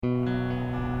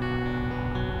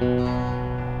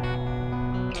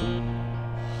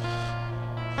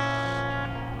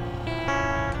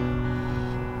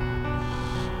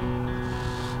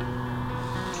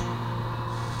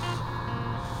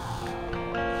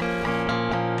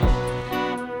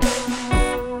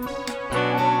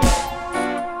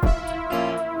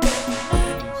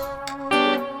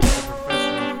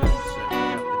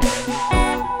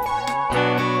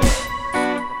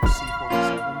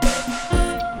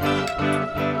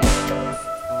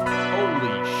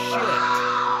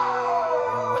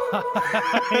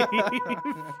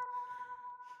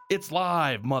It's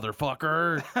live,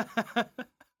 motherfucker.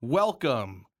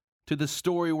 Welcome to the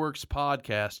Storyworks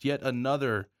podcast, yet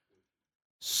another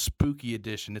spooky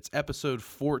edition. It's episode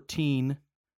 14.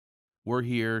 We're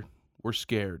here. We're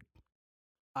scared.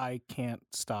 I can't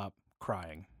stop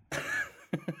crying.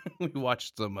 We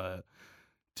watched some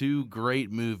two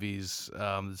great movies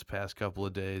this past couple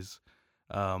of days.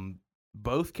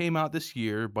 Both came out this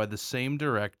year by the same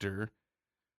director,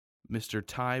 Mr.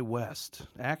 Ty West.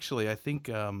 Actually, I think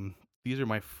these are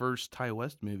my first Ty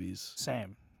West movies.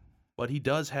 Same. But he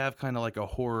does have kind of like a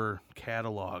horror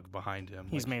catalog behind him.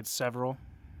 He's made several.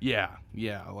 Yeah,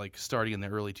 like starting in the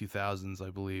early 2000s, I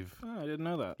believe. Oh, I didn't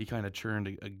know that. He kind of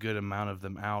churned a good amount of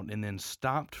them out and then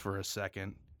stopped for a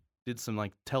second, did some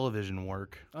like television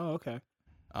work. Oh, okay.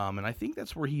 And I think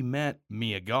that's where he met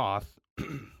Mia Goth,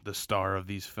 the star of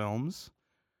these films.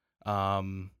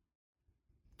 Did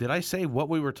I say what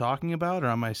we were talking about, or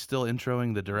am I still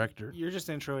introing the director? You're just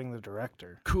introing the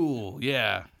director. Cool,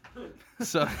 yeah.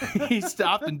 So he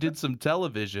stopped and did some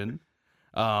television.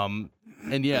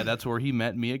 And yeah, that's where he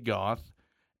met Mia Goth.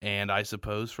 And I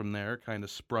suppose from there kind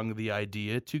of sprung the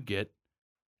idea to get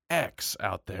X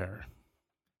out there.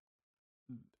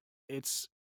 It's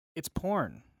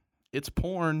porn. It's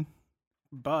porn.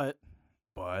 But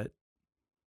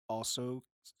Also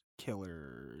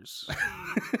killers.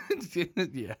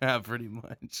 Yeah, pretty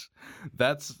much.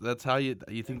 That's how you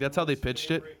think that's how they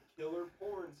pitched it? Killer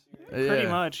porn series. Pretty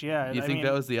much, yeah. You think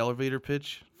that was the elevator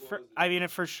pitch? For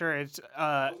sure. It's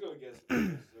I was going to guess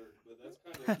Berserk, but that's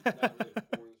kind of not really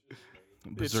porn. It's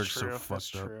just Berserk's so That's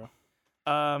fucked up. true.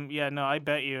 Yeah, no, I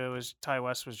bet you it was Ty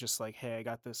West was just like, hey, I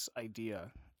got this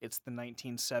idea. It's the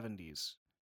 1970s.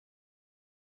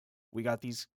 We got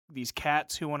these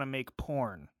cats who want to make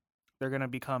porn. They're gonna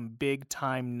become big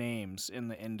time names in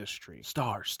the industry,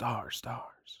 Stars.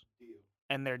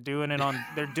 and they're doing it on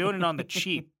the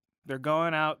cheap. They're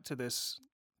going out to this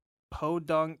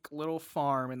podunk little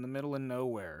farm in the middle of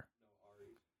nowhere.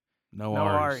 No No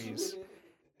R's. Aries.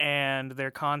 And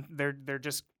they're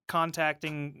just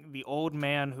contacting the old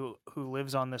man who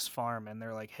lives on this farm, and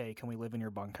they're like, "Hey, can we live in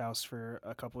your bunkhouse for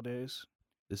a couple days?"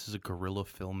 This is a guerrilla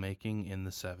filmmaking in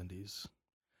the 70s.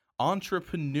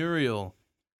 Entrepreneurial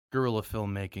guerrilla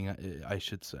filmmaking, I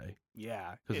should say,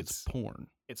 Yeah, because it's porn.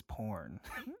 It's porn.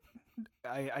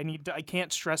 I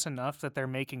can't stress enough that they're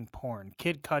making porn.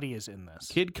 Kid Cudi is in this.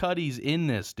 Kid Cudi's in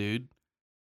this, dude.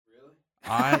 Really?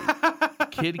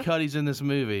 Kid Cudi's in this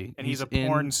movie, And he's a in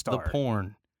porn star. The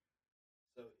porn.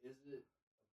 So is it a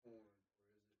porn, or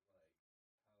is it like how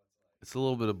It's a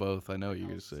little bit of both. I know what you're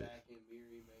how gonna say. Zack and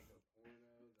Miri make a porno?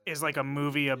 Is like a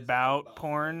movie about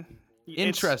porn.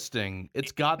 Interesting.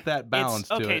 It's got that balance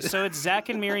to okay, it. so it's Zack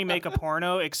and Miri make a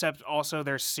porno, except also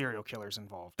there's serial killers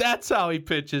involved. That's how he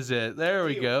pitches it. There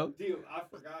we go. Deal. I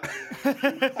forgot.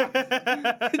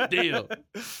 Deal.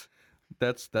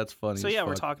 That's funny. So as yeah,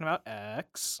 we're fuck. talking about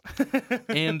X.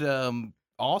 And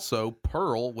also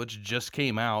Pearl, which just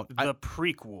came out. the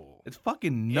prequel. It's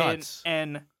fucking nuts.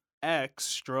 An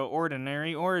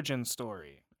extraordinary origin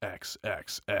story.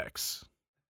 XXX.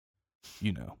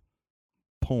 You know,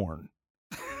 porn.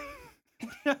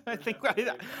 I think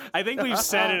we've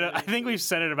said it. I think we've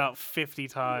said it about 50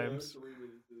 times.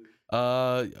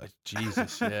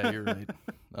 Jesus, yeah, you're right.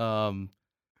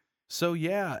 So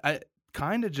yeah, I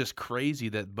kind of just crazy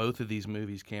that both of these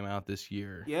movies came out this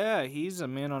year. Yeah, he's a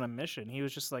man on a mission. He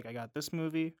was just like, I got this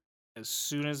movie. As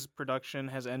soon as production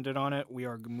has ended on it, we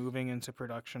are moving into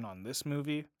production on this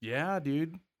movie. Yeah,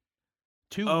 dude.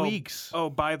 2 weeks.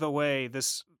 Oh, by the way,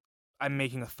 I'm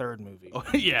making a third movie. Oh,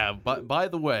 yeah, but by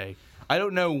the way, I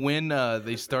don't know when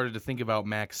they started to think about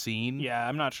Maxine. Yeah,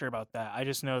 I'm not sure about that. I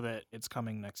just know that it's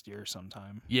coming next year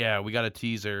sometime. Yeah, we got a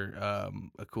teaser,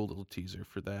 a cool little teaser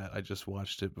for that. I just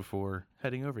watched it before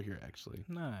heading over here, actually.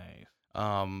 Nice.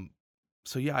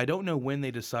 So yeah, I don't know when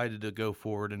they decided to go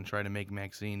forward and try to make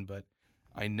Maxine, but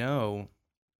I know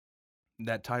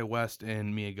that Ty West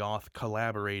and Mia Goth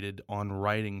collaborated on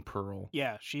writing Pearl.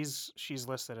 Yeah, she's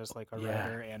listed as like a Yeah.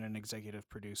 writer and an executive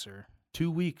producer. 2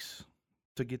 weeks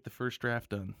to get the first draft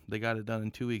done. They got it done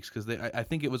in 2 weeks because I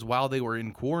think it was while they were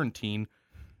in quarantine,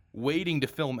 waiting to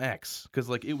film X, because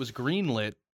like it was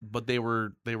greenlit, but they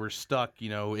were stuck. You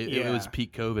know, it was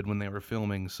peak COVID when they were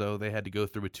filming, so they had to go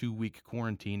through a 2-week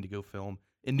quarantine to go film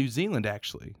in New Zealand.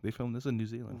 Actually, they filmed this in New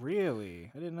Zealand.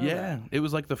 Really? I didn't know Yeah, that. it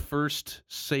was like the first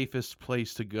safest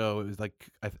place to go. It was like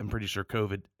I'm pretty sure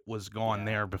COVID was gone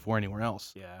there before anywhere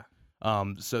else. Yeah.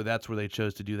 So that's where they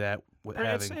chose to do that. With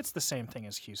having It's the same thing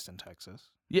as Houston,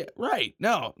 Texas. Yeah, right.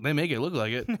 No, they make it look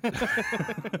like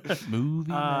it.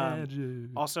 Movie magic.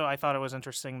 Also, I thought it was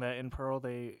interesting that in Pearl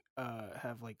they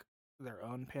have like their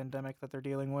own pandemic that they're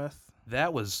dealing with.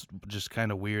 That was just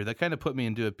kind of weird. That kind of put me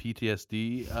into a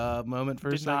PTSD moment for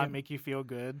a Did second. not make you feel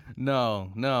good.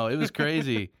 No, it was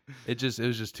crazy. it was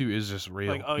just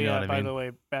real. Like, oh you know yeah, what I by mean? the way,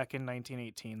 back in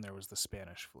 1918 there was the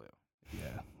Spanish flu.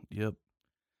 Yeah. Yep.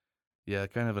 Yeah,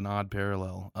 kind of an odd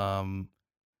parallel.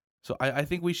 So I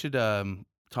think we should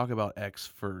talk about X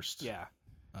first. Yeah,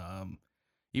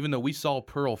 Even though we saw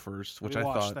Pearl first, which we I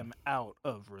watched thought, them out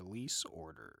of release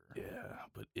order. yeah,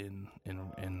 but in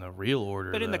the real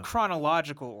order, But in the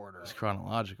chronological order it's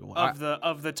chronological. of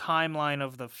the timeline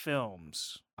of the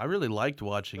films. I really liked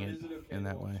watching But it is it okay in to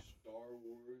that watch way. Star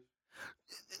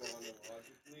Wars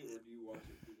chronologically, or do you watch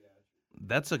it theatrically?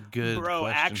 That's a good Bro,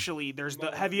 question. actually, there's You the.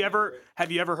 might Have be you ever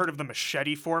right. heard of the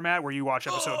machete format where you watch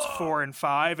episodes 4 and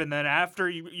 5, and then after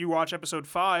you watch episode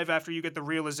 5, after you get the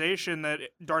realization that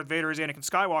Darth Vader is Anakin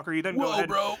Skywalker, you then go Whoa, ahead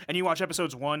bro. and you watch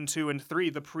episodes 1, 2, and 3,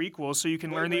 the prequels, so you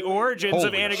can learn the wait. origins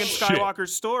of Holy Anakin shit.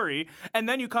 Skywalker's story, and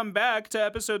then you come back to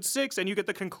episode 6 and you get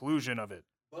the conclusion of it.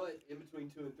 But in between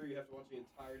 2 and 3, you have to watch the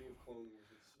entirety of Clone Wars.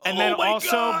 And Oh then my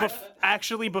also, God!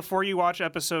 actually, before you watch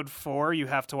episode 4, you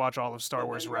have to watch all of Star And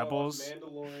Wars then you gotta watch Rebels.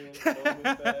 Mandalorian,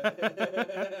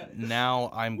 Boba Fett.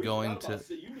 Now I'm We going forgot about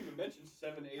to. you didn't even mention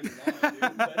 7, 8, and 9, dude.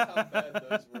 That's how bad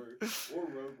those were. Or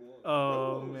Rogue One.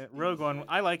 Oh, was man. Rogue One. decent.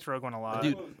 I liked Rogue One a lot.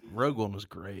 Dude, Rogue One was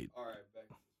great. All right, back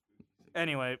to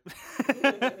Anyway.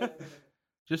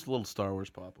 Just a little Star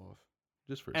Wars pop off.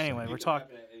 Just for a Anyway, second. we're It can talk-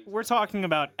 happen at any We're time. talking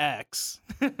about X.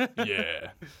 Yeah.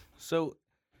 So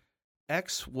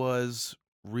X was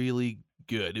really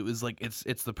good. It was like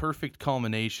it's the perfect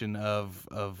culmination of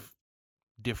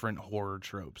different horror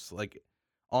tropes. Like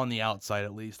on the outside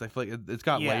at least. I feel like it's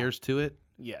got Yeah. layers to it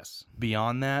Yes.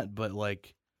 beyond that, but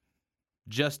like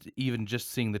just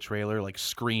seeing the trailer like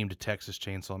screamed Texas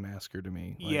Chainsaw Massacre to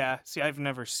me. Like, Yeah. See, I've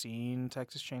never seen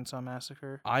Texas Chainsaw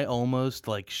Massacre. I almost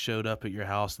like showed up at your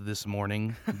house this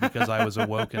morning because I was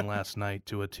awoken last night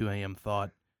to a 2 a.m.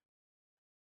 thought.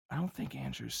 I don't think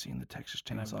Andrew's seen the Texas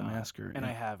And I've Chainsaw not. Massacre. And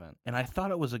I haven't. And I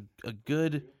thought it was a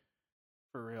good.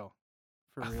 For real.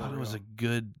 I thought it was a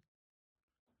good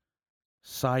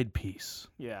side piece,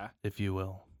 Yeah. if you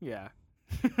will, Yeah.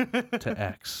 to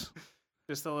X.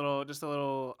 Just a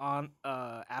little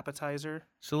appetizer.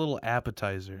 It's a little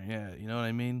appetizer, yeah. You know what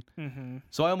I mean? Mm-hmm.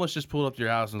 So I almost just pulled up to your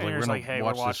house and was And like, you're "We're just gonna like, hey,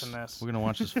 watch we're watching this." We're gonna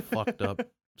watch this fucked up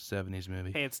 '70s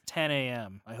movie. Hey, it's 10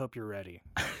 a.m. I hope you're ready.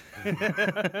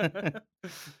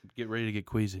 Get ready to get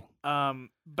queasy."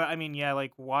 But I mean, yeah,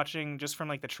 like watching just from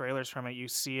like the trailers from it, you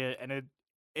see it, and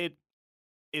it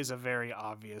is a very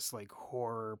obvious like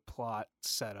horror plot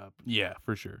setup. Yeah,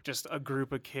 for sure. Just a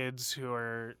group of kids who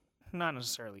are not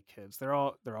necessarily kids. They're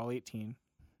all 18.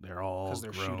 They're all 'Cause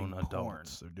they're grown shooting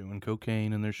adults. porn. They're doing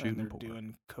cocaine and they're And shooting they're porn.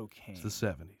 doing cocaine. It's the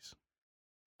 '70s.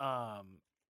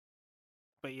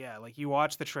 But yeah, like you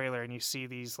watch the trailer and you see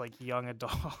these like young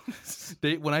adults.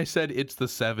 When I said it's the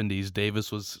 '70s,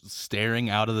 Davis was staring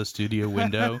out of the studio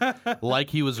window like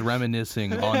he was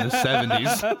reminiscing on the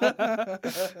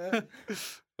 '70s.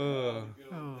 Oh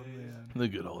man, The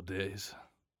good old days.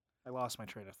 I lost my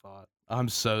train of thought. I'm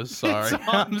so sorry. all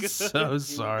I'm good. so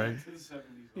sorry. Back to the 70s also.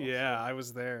 Yeah, I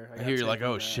was there. I got hear you're like,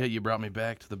 taken oh back. shit, you brought me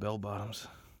back to the bell bottoms.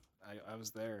 I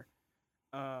was there.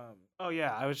 Oh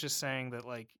yeah, I was just saying that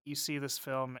like you see this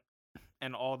film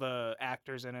and all the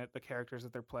actors in it, the characters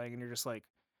that they're playing, and you're just like,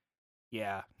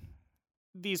 yeah,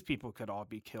 these people could all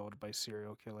be killed by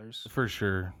serial killers. For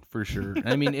sure.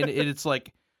 I mean, it's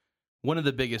like one of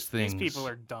the biggest things. These people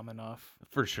are dumb enough.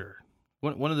 For sure.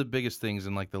 One of the biggest things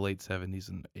in like the late '70s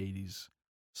and '80s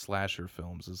slasher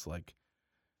films is like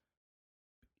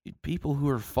people who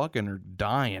are fucking are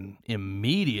dying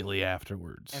immediately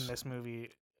afterwards. And this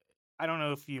movie, I don't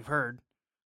know if you've heard,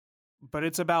 but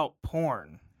it's about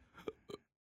porn.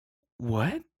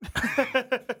 What?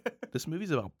 This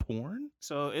movie's about porn?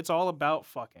 So it's all about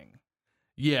fucking.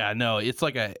 Yeah, no, it's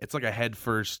like a head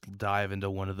first dive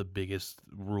into one of the biggest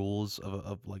rules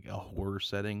of like a horror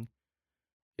setting.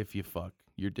 If you fuck,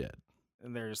 you're dead.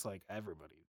 And they're just like,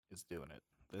 everybody is doing it.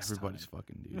 Everybody's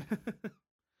fucking dude.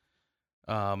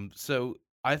 fucking. So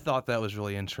I thought that was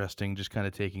really interesting, just kind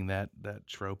of taking that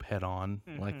trope head on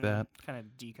like that. Kind of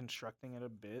deconstructing it a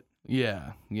bit.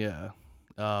 Yeah.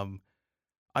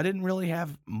 I didn't really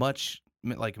have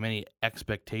many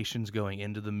expectations going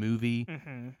into the movie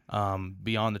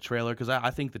beyond the trailer, because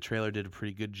I think the trailer did a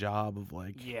pretty good job of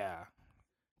like Yeah.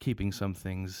 keeping some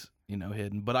things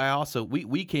hidden. But I also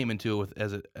we came into it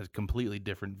as a completely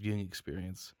different viewing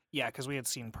experience. Yeah, because we had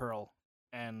seen Pearl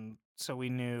and so we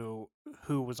knew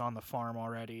who was on the farm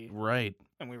already, Right.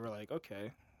 and we were like,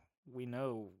 okay, we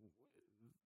know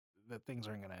that things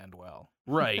aren't going to end well.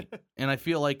 Right. And I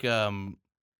feel like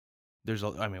there's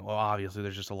obviously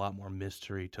there's just a lot more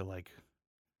mystery to like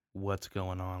what's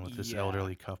going on with this Yeah.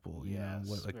 elderly couple, you know,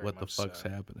 Yes, very what the much fuck's so.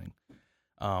 happening.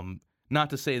 Not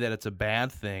to say that it's a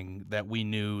bad thing that we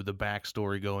knew the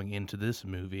backstory going into this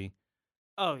movie.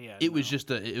 Oh yeah, It was no. just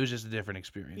a different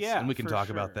experience. Yeah, and we can for talk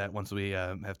about sure. that once we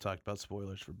have talked about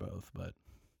spoilers for both, but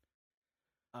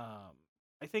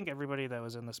I think everybody that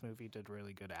was in this movie did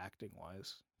really good acting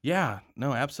wise. yeah,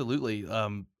 no, absolutely.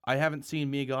 I haven't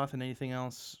seen Mia Goth in anything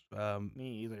else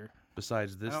Me either.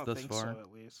 besides this I don't thus think far. so,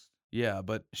 at least. Yeah,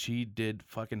 but she did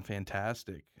fucking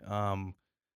fantastic.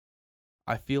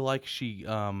 I feel like she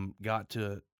got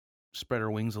to spread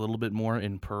her wings a little bit more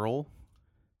in Pearl.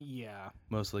 Yeah.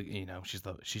 Mostly, you know, she's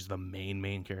the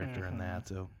main character in Mhm. that,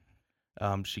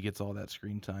 so she gets all that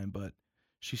screen time, but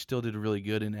she still did really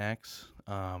good in X.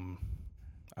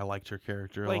 I liked her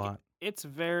character a lot. It's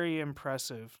very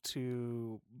impressive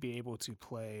to be able to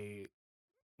play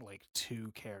like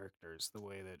two characters the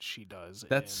way that she does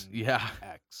That's in yeah.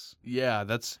 X. Yeah,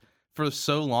 that's for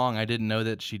so long I didn't know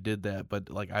that she did that, but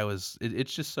like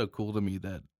it's just so cool to me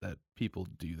that people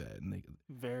do that, and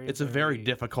it's a very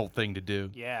difficult thing to do.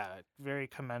 Yeah, very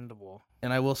commendable.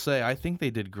 And I will say I think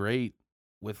they did great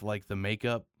with like the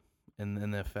makeup and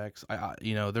the effects.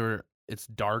 You know, it's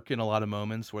dark in a lot of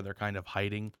moments where they're kind of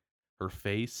hiding her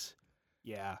face.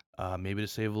 Yeah. Maybe to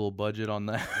save a little budget on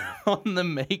the on the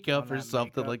makeup On or that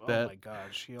something makeup, like that. Oh my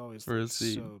god, she always for a looks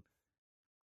scene. so.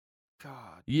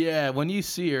 God, Yeah, when you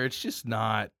see her, it's just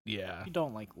not. Yeah, you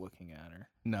don't like looking at her.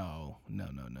 no.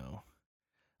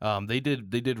 They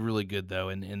did really good though,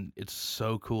 and it's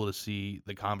so cool to see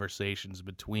the conversations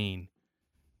between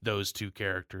those two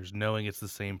characters, knowing it's the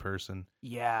same person,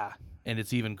 Yeah. and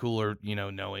it's even cooler, you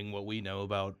know, knowing what we know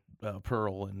about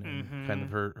Pearl and kind of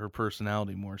Mhm. her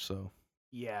personality more so.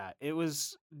 Yeah, it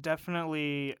was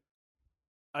definitely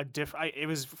it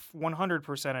was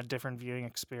 100% a different viewing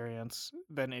experience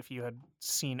than if you had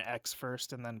seen X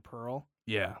first and then Pearl.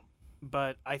 Yeah,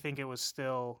 But I think it was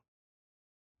still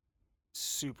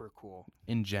super cool.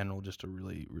 in general, just a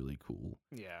really cool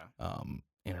Yeah.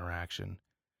 interaction.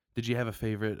 Did you have a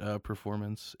favorite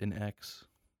performance in X?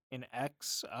 In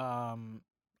X,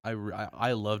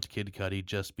 I loved Kid Cudi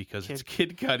just because it's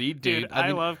Kid Cudi, dude. dude, I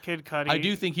mean, love Kid Cudi. I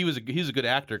do think he's a good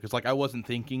actor because like I wasn't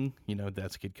thinking, you know,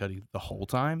 that's Kid Cudi the whole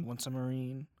time. Once a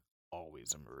Marine,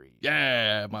 always a Marine.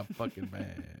 Yeah, my fucking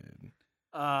man.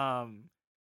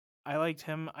 I liked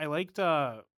him. I liked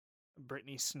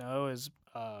Brittany Snow as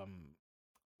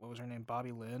what was her name?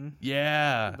 Bobby Lynn.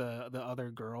 Yeah. The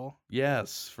other girl.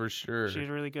 Yes, for sure. She did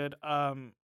really good.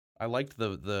 I liked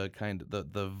the kind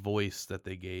of the voice that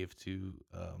they gave to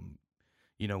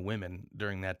you know, women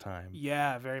during that time.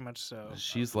 Yeah, very much so.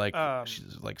 She's like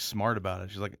smart about it.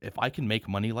 She's like, if I can make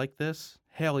money like this,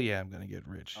 hell yeah, I'm gonna get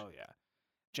rich. Oh yeah.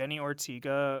 Jenny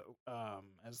Ortega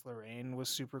as Lorraine was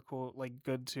super cool, like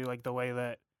good too, like the way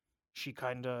that she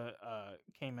kind of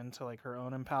came into like her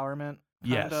own empowerment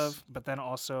kind of, but then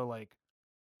also like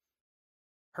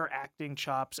her acting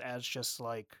chops as just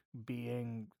like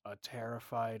being a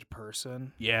terrified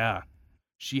person. Yeah.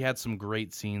 She had some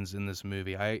great scenes in this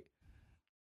movie. Yeah,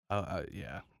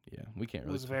 we can't really.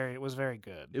 It was very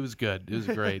good. It was good. It was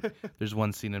great. There's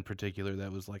one scene in particular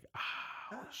that was like,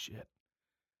 holy shit.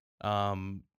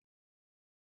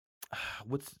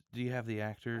 Do you have the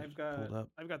actor pulled up?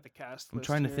 I've got the cast. I'm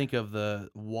trying to think of the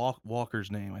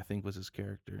Walker's name. I think was his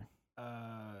character.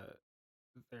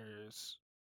 There's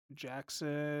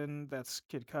Jackson. That's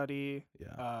Kid Cudi.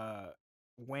 Yeah.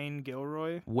 Wayne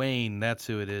Gilroy. Wayne, that's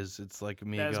who it is. It's like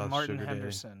me. That's Martin Sugar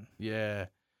Henderson. Daddy. Yeah.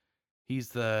 He's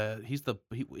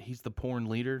the porn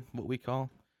leader, what we call.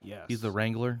 Yes. He's the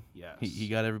wrangler. Yes. He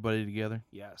got everybody together.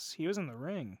 Yes. He was in The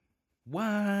Ring.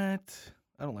 What?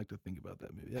 I don't like to think about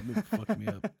that movie. That movie fucked me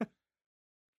up.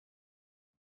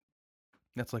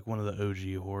 That's like one of the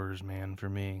OG horrors, man, for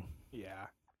me. Yeah.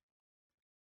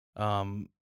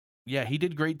 Yeah, he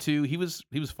did great too. He was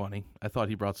funny. I thought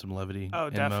he brought some levity in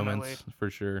definitely. moments for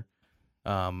sure.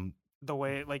 The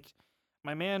way like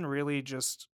my man really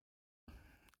just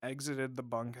exited the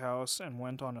bunkhouse and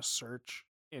went on a search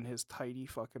in his tidy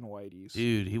fucking whiteys.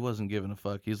 Dude, he wasn't giving a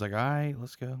fuck. He's like, all right,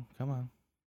 let's go. Come on.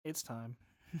 It's time.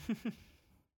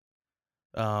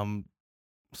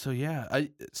 So yeah,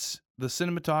 the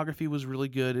cinematography was really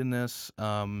good in this.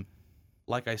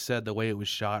 Like I said, the way it was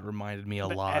shot reminded me a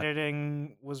lot. The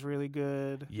editing was really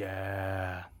good.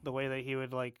 Yeah. The way that he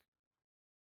would like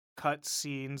cut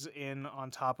scenes in on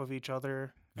top of each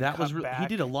other. That was he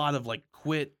did a lot of like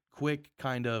quick quick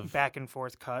kind of back and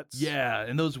forth cuts. Yeah,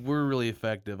 and those were really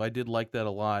effective. I did like that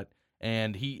a lot.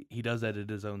 And he does edit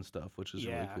his own stuff, which is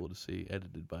really Yeah. cool to see,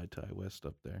 edited by Ty West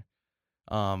up there.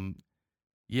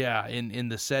 Yeah, in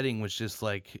the setting was just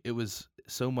like it was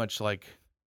so much like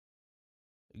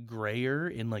grayer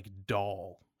and like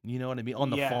dull. You know what I mean? On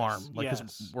the Yes, farm, like 'cause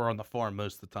yes. we're on the farm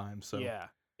most of the time, so Yeah.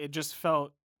 It just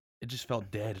felt it just felt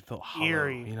dead. It felt hollow.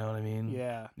 eerie. You know what I mean?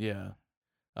 Yeah. Yeah.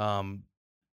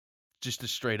 Just a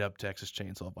straight up Texas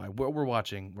Chainsaw vibe. We're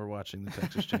watching the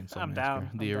Texas Chainsaw I'm Massacre,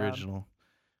 down. the I'm down. original,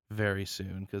 very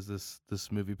soon because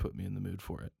this movie put me in the mood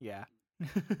for it. Yeah.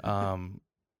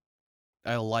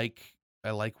 I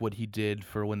like what he did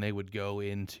for when they would go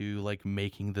into like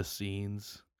making the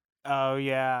scenes. Oh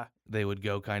yeah. They would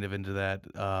go kind of into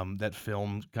that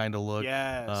film kind of look.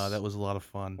 Yes. That was a lot of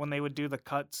fun. When they would do the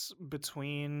cuts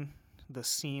between the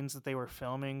scenes that they were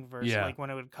filming versus Yeah. like when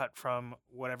it would cut from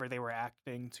whatever they were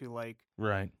acting to like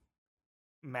Right.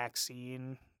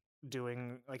 Maxine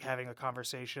having a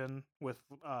conversation with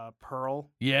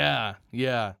Pearl, Yeah.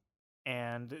 Yeah.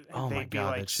 and Oh my they'd be God,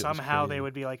 like that shit was somehow they crazy.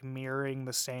 would be like mirroring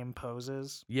the same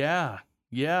poses. Yeah.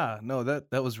 Yeah. No,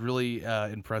 that was really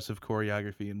impressive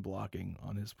choreography and blocking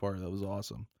on his part. That was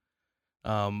awesome.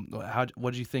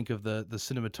 What did you think of the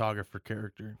cinematographer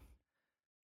character?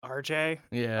 RJ,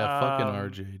 Yeah, fucking Um,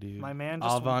 RJ, dude. my man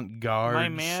just Avant-garde my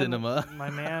man, cinema.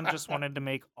 my man just wanted to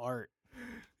make art.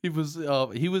 He was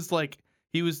the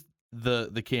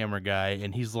camera guy,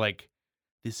 and he's like,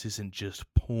 this isn't just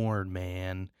porn,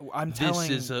 man. I'm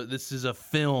telling This is a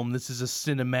film. This is a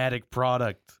cinematic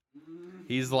product.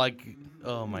 He's like,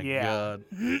 oh my Yeah. God,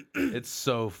 it's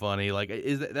so funny. Like,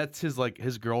 that's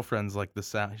his girlfriend's like the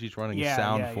sound. She's running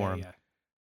sound for him, yeah.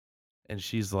 and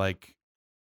she's like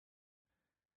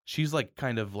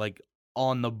kind of like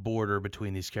on the border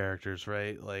between these characters,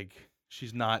 right? Like,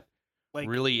 she's not Like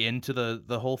really into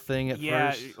the whole thing at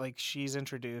yeah, first. like she's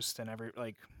introduced and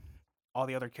all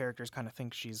the other characters kind of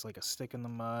think she's like a stick in the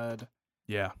mud,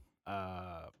 Yeah.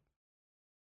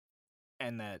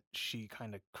 and that she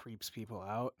kind of creeps people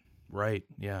out. Right.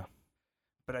 Yeah.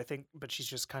 But she's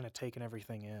just kind of taking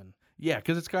everything in. Yeah,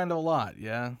 because it's kind of a lot.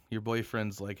 Yeah. Your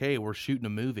boyfriend's like, hey, we're shooting a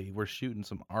movie. We're shooting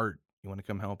some art. You want to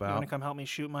come help You want out? to come help me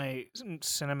shoot my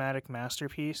cinematic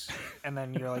masterpiece? And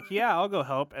then you're like, yeah, I'll go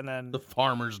help. And then The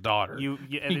farmer's daughter. and You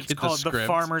it's get the called The script.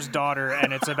 Farmer's Daughter,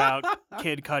 and it's about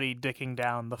Kid Cudi dicking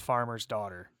down the farmer's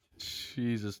daughter.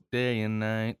 Jesus, day and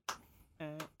night.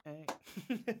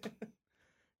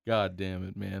 God damn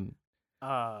it, man.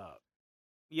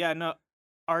 Yeah, no,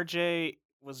 RJ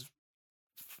was.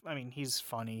 He's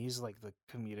funny. He's like the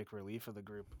comedic relief of the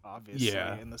group, obviously.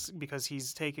 Yeah. Because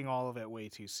he's taking all of it way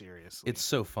too seriously. It's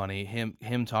so funny.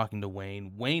 Him talking to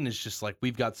Wayne. Wayne is just like,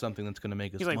 we've got something that's going to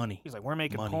make us he's like, money. He's like, we're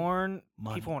making Money. porn.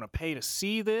 Money. People want to pay to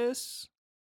see this.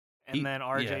 And then Yeah.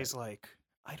 RJ's like,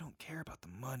 I don't care about the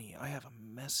money. I have a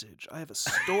message. I have a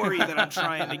story that I'm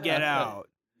trying to get out.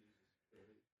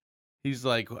 He's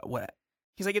like, what?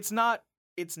 He's like, it's not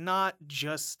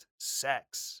just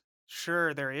sex.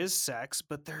 Sure, there is sex,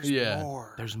 but there's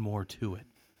more. There's more to it.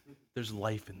 There's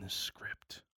life in this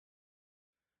script.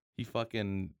 He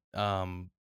fucking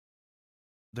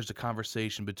there's a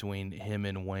conversation between him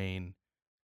and Wayne,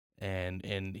 and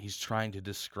he's trying to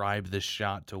describe this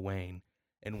shot to Wayne,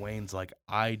 and Wayne's like,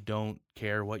 I don't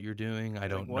care what you're doing. I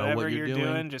don't know Whatever what you're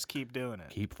doing. just keep doing it.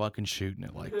 Keep fucking shooting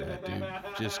it like that, dude.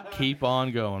 Just keep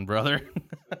on going, brother.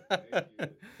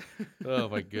 Oh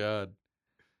my God.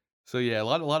 So yeah, a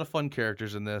lot of fun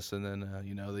characters in this, and then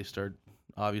they start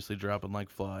obviously dropping like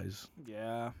flies.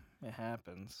 Yeah, it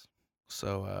happens.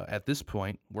 So at this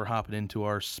point, we're hopping into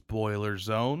our spoiler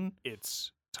zone.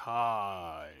 It's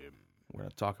time. We're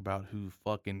gonna talk about who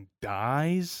fucking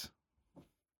dies.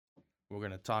 We're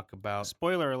gonna talk about.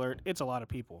 Spoiler alert, it's a lot of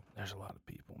people. There's a lot of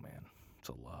people, man. It's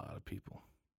a lot of people.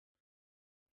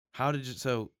 How did you?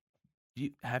 So,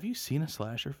 have you seen a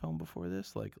slasher film before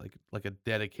this? Like a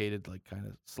dedicated like kind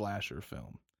of slasher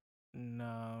film.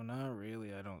 No, not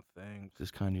really, I don't think. This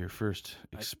is kind of your first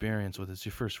experience with it. It's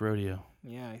your first rodeo.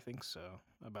 Yeah, I think so.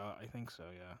 I think so,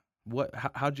 yeah. What?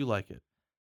 How'd you like it?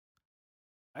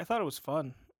 I thought it was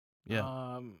fun.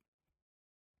 Yeah.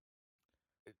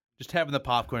 Just having the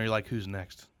popcorn, you're like, who's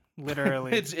next?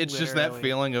 Literally. It's just that literally.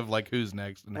 feeling of like, who's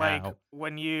next and Like how.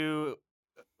 when we're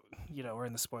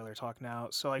in the spoiler talk now.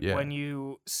 So like Yeah. when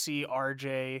you see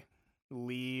RJ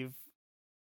leave,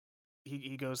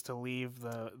 he goes to leave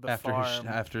the farm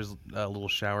After his little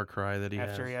shower cry that he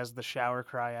after has. he has the shower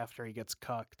cry after he gets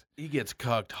cucked. He gets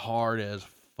cucked hard as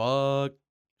fuck.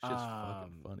 Shit's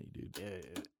fucking funny,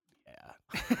 dude. Yeah.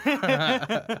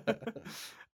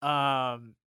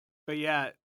 But yeah,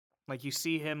 like you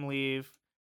see him leave,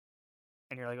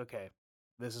 and you're like, okay,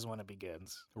 this is when it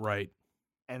begins. Right.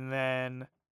 And then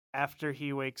after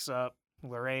he wakes up,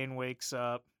 Lorraine wakes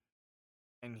up,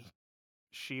 and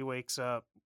she wakes up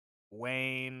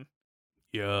Wayne,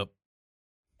 Yup.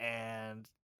 and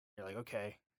you're like,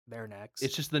 okay, they're next.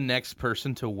 It's just the next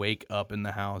person to wake up in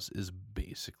the house is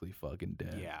basically fucking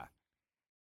dead. Yeah.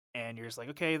 And you're just like,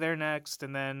 okay, they're next.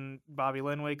 And then Bobby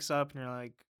Lynn wakes up, and you're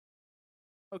like,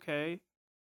 okay.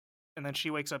 And then she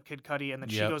wakes up Kid Cudi, and then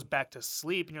she Yep. goes back to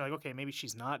sleep, and you're like, okay, maybe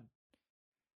she's not.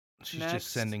 She's Next. just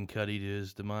sending Cuddy to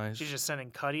his demise. She's just sending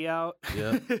Cudi out.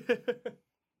 Yep.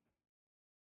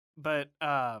 But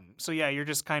so yeah, you're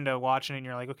just kind of watching it, and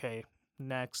you're like, okay,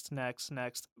 next.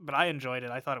 But I enjoyed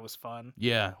it. I thought it was fun.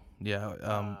 Yeah.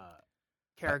 Yeah.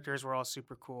 Characters were all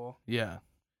super cool. Yeah.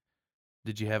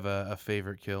 Did you have a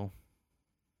favorite kill?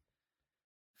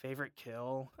 Favorite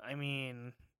kill? I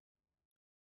mean,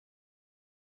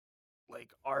 like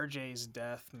RJ's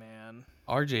death, man.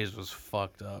 RJ's was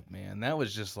fucked up, man. That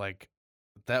was just like,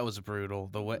 that was brutal.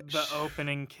 The way The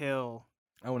opening kill.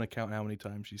 I want to count how many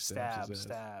times she stabs his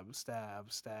ass.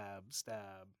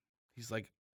 Stab. He's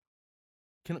like,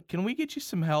 can we get you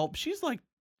some help? She's like,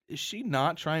 is she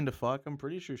not trying to fuck? I'm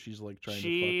pretty sure she's like trying to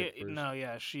fuck at first. No,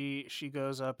 yeah, she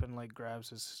goes up and like grabs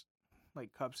his, like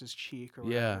cups his cheek or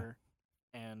Yeah. whatever,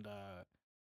 and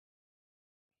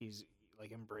he's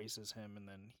like embraces him, and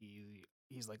then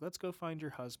he's like, let's go find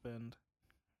your husband,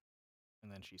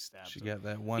 and then she stabs She him. got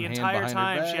that one The hand entire behind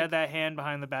time her she back. had that hand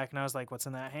behind the back, and I was like, what's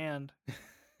in that hand?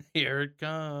 Here it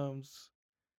comes,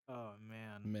 Oh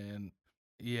man, man.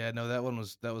 Yeah, no, that one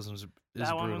was that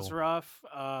brutal. one was rough.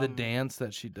 The dance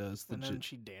that she does. and then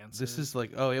she dances. This is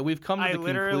like, oh yeah, we've come to I the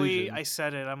literally, conclusion. I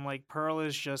said it. I'm like, Pearl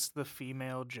is just the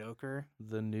female Joker.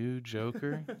 The new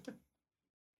Joker.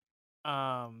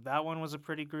 That one was a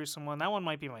pretty gruesome one. That one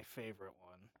might be my favorite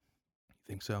one. You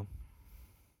think so?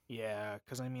 Yeah,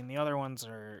 because I mean, the other ones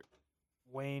are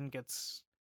Wayne gets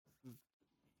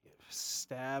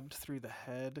stabbed through the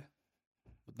head.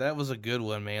 That was a good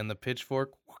one, man. The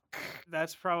pitchfork.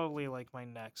 That's probably like my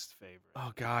next favorite.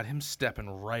 Oh God, him stepping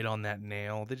right on that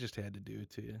nail. They just had to do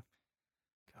it to you.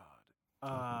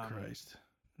 God. Fucking Christ.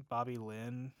 Bobby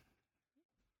Lynn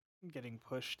getting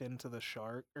pushed into the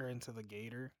shark or into the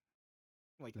gator,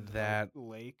 like into That- the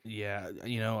lake. Yeah,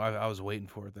 you know, I was waiting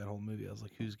for it that whole movie. I was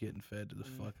like, who's getting fed to the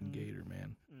fucking Mhm. gator,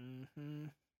 man? Mm-hmm.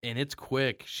 And it's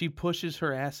quick. She pushes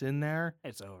her ass in there,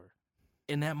 It's over.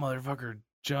 and that motherfucker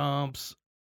jumps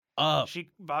up.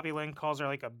 Bobby Lynn calls her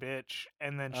like a bitch,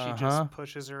 and then she Uh-huh. just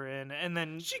pushes her in, and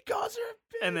then calls her a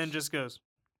bitch. and then just goes,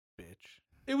 bitch.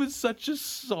 it was such a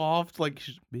soft, like,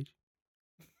 bitch.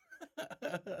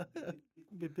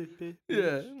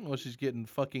 Yeah, well, she's getting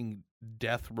fucking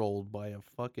death rolled by a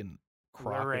fucking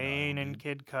crocodile. Lorraine and dude.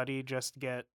 Kid Cudi just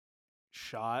get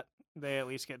shot. They at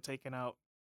least get taken out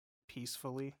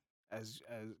peacefully, as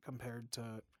compared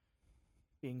to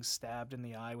being stabbed in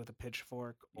the eye with a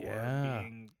pitchfork or Yeah.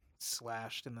 being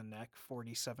slashed in the neck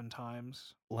 47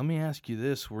 times. Let me ask you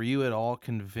this: were you at all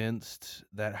convinced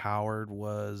that Howard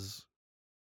was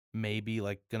maybe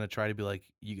like gonna try to be like,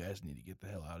 you guys need to get the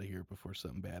hell out of here before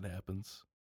something bad happens?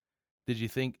 Did you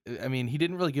think? I mean, he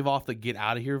didn't really give off the get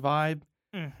out of here vibe.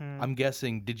 Mm-hmm. I'm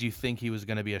guessing. Did you think he was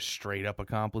gonna be a straight up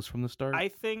accomplice from the start? I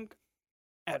think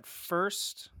at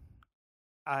first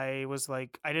I was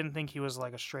like, I didn't think he was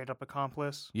like a straight up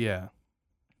accomplice. Yeah.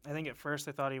 I think at first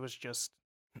I thought he was just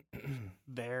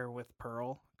there with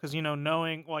Pearl, because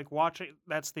knowing, like, watching,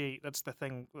 that's the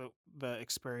thing, the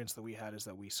experience that we had is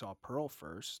that we saw Pearl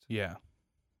first, Yeah.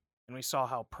 and we saw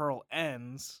how Pearl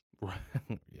ends, Yeah,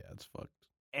 it's fucked.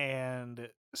 and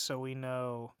so we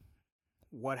know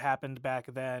what happened back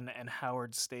then, and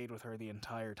Howard stayed with her the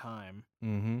entire time.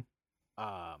 Mm-hmm.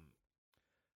 Um,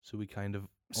 So we kind of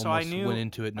So I almost knew- went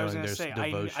into it I was knowing gonna there's say,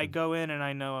 devotion. I go in and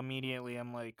I know immediately.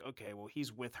 I'm like, okay, well,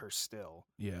 he's with her still,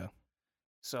 Yeah.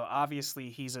 so obviously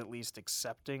he's at least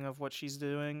accepting of what she's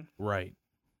doing. Right.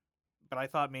 But I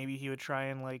thought maybe he would try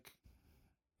and like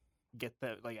get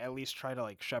at least try to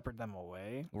like shepherd them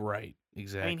away. Right.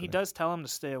 Exactly. I mean, he does tell him to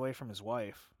stay away from his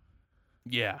wife.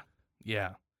 Yeah.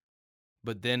 Yeah.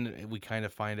 But then we kind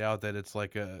of find out that it's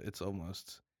like it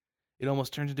almost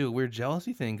turns into a weird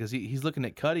jealousy thing, because he's looking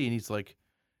at Cuddy and he's like,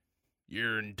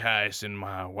 you're enticing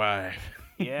my wife.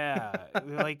 Yeah,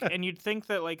 like, and you'd think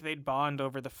that like they'd bond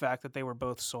over the fact that they were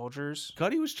both soldiers,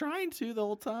 Cuddy was trying to the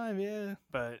whole time, yeah.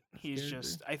 but he's Character.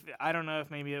 just I don't know if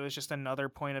maybe it was just another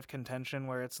point of contention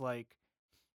where it's like,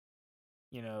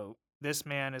 this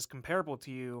man is comparable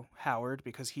to you, Howard,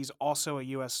 because he's also a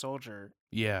U.S. soldier,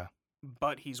 Yeah.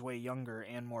 but he's way younger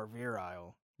and more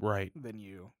virile Right. than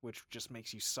you, which just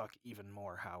makes you suck even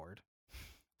more, Howard.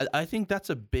 I think that's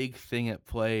a big thing at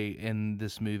play in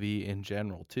this movie in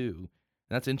general too.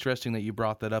 And that's interesting that you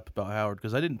brought that up about Howard,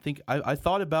 because I didn't think I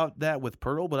thought about that with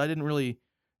Pearl, but I didn't really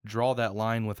draw that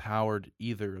line with Howard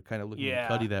either. Kind of looking at Yeah.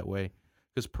 Cuddy that way,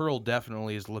 because Pearl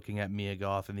definitely is looking at Mia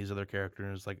Goth and these other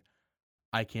characters like,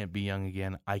 I can't be young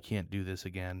again. I can't do this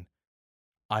again.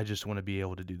 I just want to be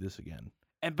able to do this again.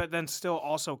 But then still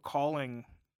also calling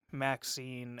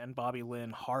Maxine and Bobby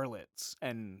Lynn harlots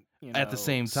and At the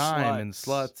same time, and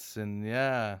sluts, and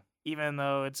yeah. even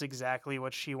though it's exactly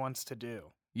what she wants to do.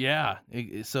 Yeah.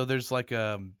 So there's like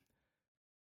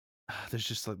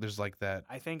there's like that.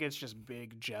 I think it's just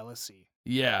big jealousy.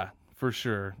 Yeah, for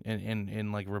sure.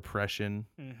 And like repression.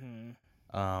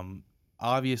 Mm-hmm.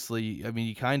 Obviously, I mean,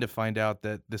 you kind of find out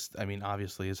that this, I mean,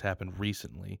 obviously has happened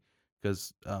recently,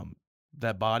 because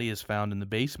that body is found in the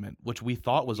basement, which we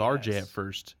thought was RJ at Yes.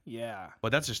 first, Yeah.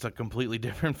 but that's just a completely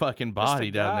different fucking Just a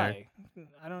body down there. guy.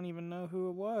 I don't even know who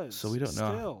it was. So we don't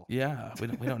know. Still. Yeah, we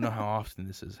don't know how often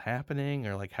this is happening,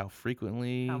 or like how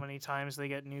frequently. How many times they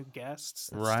get new guests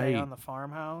that Right. stay on the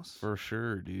farmhouse? For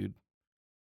sure, dude.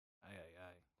 Aye, aye,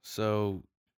 aye. So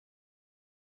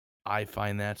I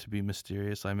find that to be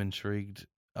mysterious. I'm intrigued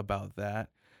about that.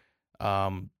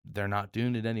 They're not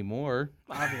doing it anymore.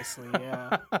 Obviously,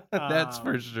 yeah. That's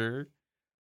for sure.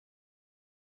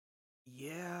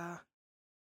 Yeah.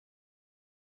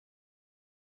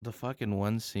 The fucking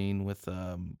one scene with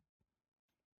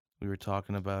we were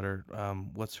talking about her.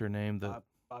 What's her name?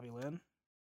 Bobby Lynn?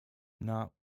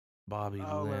 Not Bobby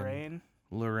Oh, Lynn. Lorraine?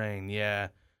 Lorrain, yeah.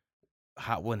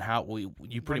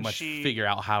 You pretty When much she- figure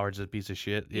out Howard's a piece of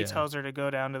shit. He Yeah. tells her to go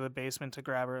down to the basement to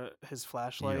grab his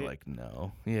flashlight. You're like,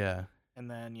 no. Yeah. And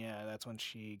then, yeah, that's when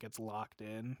she gets locked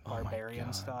in, Oh my barbarian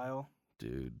God. style.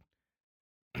 Dude.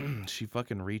 She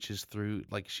fucking reaches through,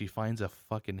 like, she finds a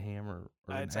fucking hammer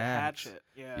or an It's a axe. hatchet.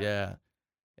 Yeah. Yeah.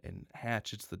 And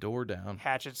hatchets the door down.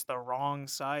 Hatchet's the wrong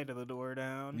side of the door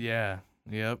down. Yeah.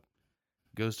 Yep.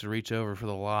 Goes to reach over for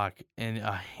the lock, and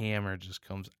a hammer just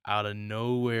comes out of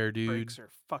nowhere, dude. Breaks her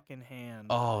fucking hand.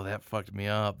 Oh, that fucked me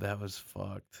up. That was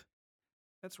fucked.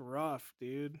 That's rough,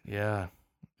 dude. Yeah.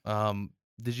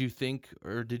 Did you think,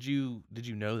 or did you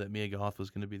know that Mia Goth was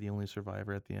going to be the only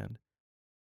survivor at the end?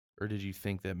 Or did you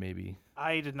think that maybe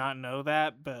I did not know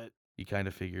that, but you kind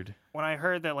of figured? when I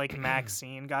heard that like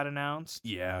Maxine got announced,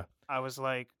 Yeah. I was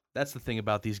like, That's the thing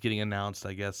about these getting announced,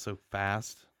 I guess, so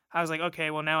fast.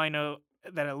 okay, well now I know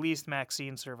that at least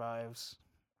Maxine survives,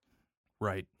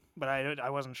 Right. but I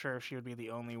wasn't sure if she would be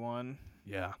the only one.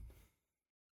 Yeah.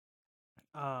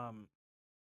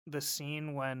 The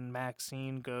scene when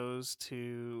Maxine goes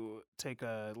to take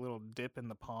a little dip in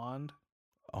the pond,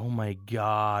 Oh my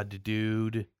God,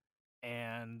 dude.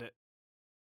 and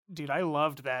dude, I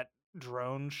loved that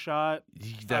drone shot.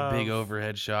 That big Of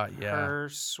overhead shot. Yeah. Her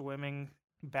swimming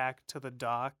back to the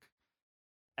dock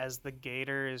as the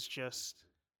gator is just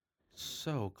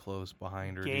So close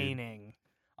behind her, dude. gaining.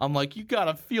 I'm like, you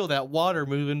gotta feel that water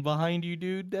moving behind you,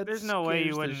 dude. That There's no way scares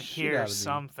you the wouldn't shit hear out of me.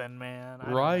 something, man. I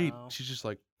don't Right. know. She's just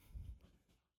like,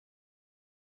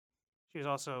 She was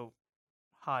also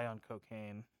high on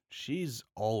cocaine. she's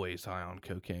always high on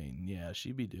cocaine. Yeah,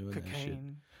 she'd be doing that shit.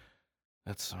 Cocaine.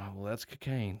 That's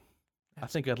cocaine. I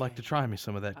That's think I'd like to cocaine. try me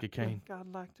some of that I cocaine. think I'd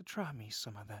like to try me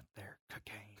some of that there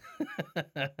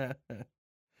cocaine.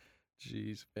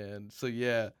 Jeez, man. So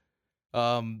yeah,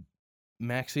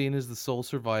 Maxine is the sole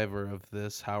survivor of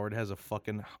this. Howard has a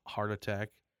fucking heart attack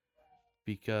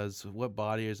because what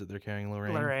body is it they're carrying,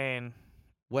 Lorraine? Lorraine.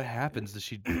 What happens? Does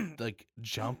she like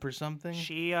jump or something?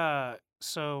 She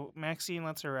so Maxine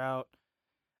lets her out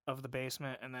of the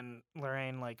basement and then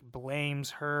Lorraine like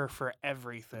blames her for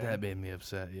everything. That made me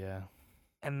upset. Yeah.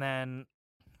 And then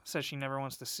says she never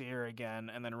wants to see her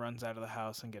again and then runs out of the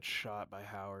house and gets shot by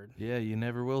Howard. Yeah, you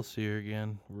never will see her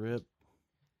again. Rip.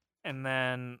 And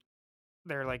then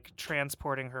they're like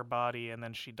transporting her body and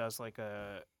then she does like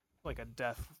a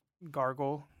death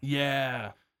gargle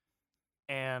Yeah.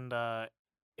 and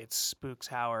it spooks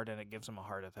Howard and it gives him a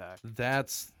heart attack.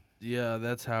 That's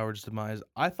Howard's demise.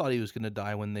 I thought he was gonna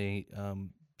die when they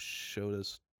showed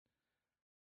us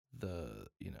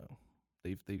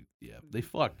they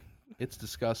fuck. It's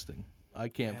disgusting. I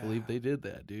can't believe Yeah. they did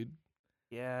that, dude.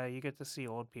 Yeah, you get to see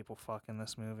old people fuck in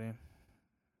this movie.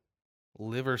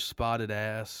 Liver spotted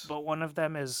ass. But one of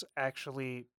them is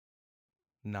actually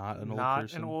Not an old not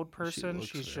person. an old She person. looks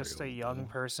She's very just a old, young though.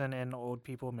 person in old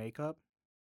people makeup.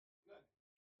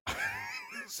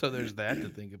 So there's that to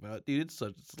think about, dude.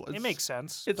 It makes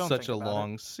sense. It's Don't such think a about it.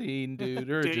 long scene, dude.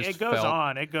 Or Dude, it just it goes felt,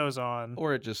 on. It goes on.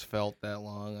 or it just felt that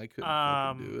long. I couldn't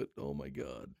fucking do it. Oh my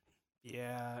god.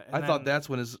 Yeah. I thought then- that's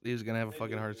when he was gonna have a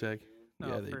fucking heart attack. No,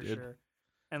 Yeah, they for did. Sure.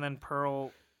 And then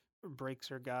Pearl breaks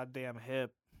her goddamn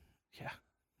hip. Yeah.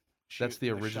 That's the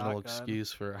shooting a original shotgun.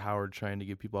 excuse for Howard trying to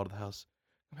get people out of the house.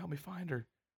 Come help me find her.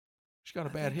 She got a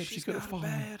I bad think hip. She she's could have got a fallen.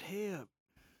 bad hip.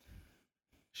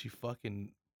 She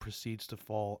fucking proceeds to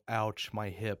fall. Ouch, my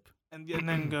hip. And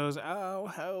then goes, "Oh,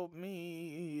 help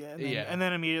me!" And then, Yeah. and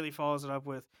then immediately follows it up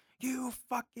with, "You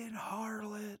fucking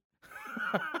harlot!"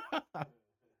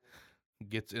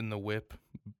 Gets in the whip.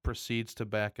 Proceeds to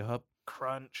back up.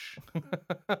 Crunch,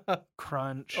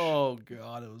 crunch. Oh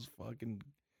god, it was fucking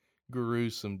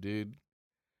gruesome, dude.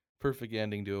 Perfect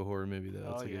ending to a horror movie,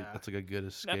 though. Oh, That's yeah. that's like a good No,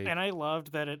 escape. and I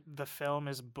loved that the film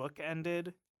is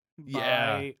bookended.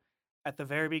 Yeah. By, at the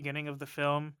very beginning of the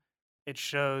film, it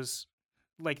shows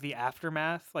like the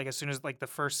aftermath. Like as soon as like the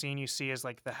first scene you see is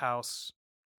like the house,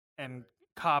 and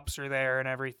cops are there and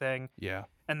everything, Yeah.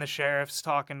 and the sheriff's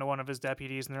talking to one of his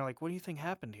deputies, and they're like, "What do you think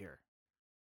happened here?"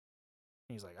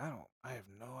 And he's like, I have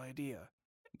no idea."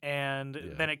 And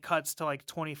Yeah. then it cuts to like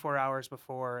 24 hours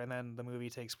before, and then the movie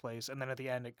takes place, and then at the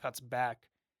end it cuts back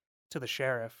to the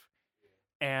sheriff,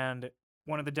 and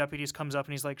one of the deputies comes up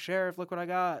and he's like, "Sheriff, look what I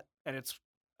got," and it's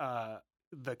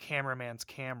the cameraman's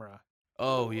camera,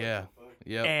 Oh yeah.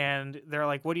 Yep. and they're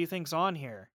like, "What do you think's on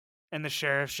here?" And the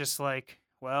sheriff's just like,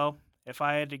 "Well, if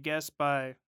I had to guess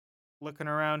by looking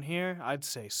around here, I'd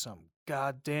say some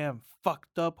goddamn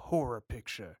fucked up horror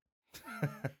picture."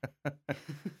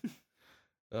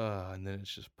 And then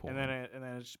it's just porn.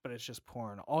 But it's just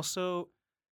porn. Also,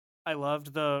 I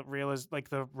loved the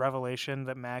revelation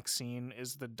that Maxine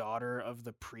is the daughter of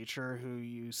the preacher who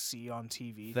you see on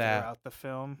TV That throughout the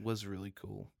film. was really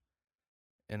cool,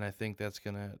 and I think that's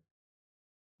gonna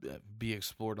be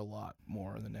explored a lot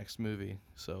more in the next movie.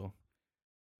 So,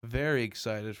 very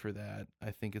excited for that.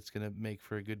 I think it's gonna make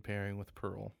for a good pairing with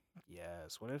Pearl.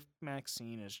 Yes. What if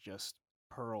Maxine is just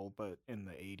Pearl, but in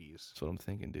the 80s? That's what I'm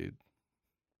thinking, dude.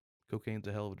 Cocaine's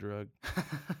a hell of a drug.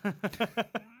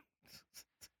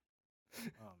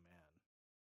 Oh man.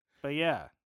 But yeah,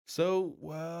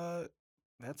 So,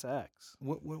 that's X.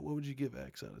 what would you give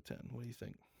X out of 10? What do you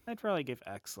think? I'd probably give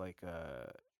X like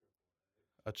a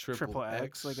A triple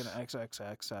X, like an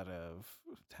XXX out of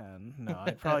 10. No,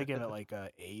 I'd probably give it like a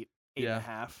 8,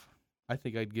 8.5. I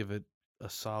think I'd give it a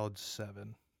solid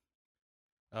 7.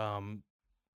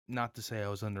 Not to say I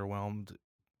was underwhelmed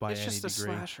by It's any just a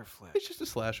degree. slasher flick. It's just a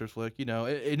slasher flick, you know,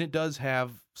 and it does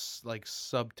have like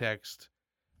subtext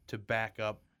to back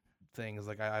up things.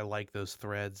 Like I like those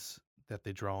threads that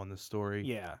they draw in the story.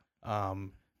 Yeah.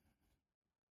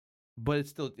 But it's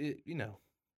still, you know,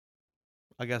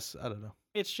 I guess I don't know.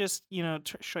 It's just,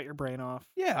 shut your brain off.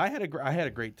 Yeah, I had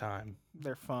a great time.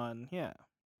 They're fun. Yeah.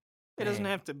 It doesn't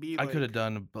Man, have to be I like, could have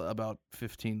done about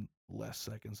 15 less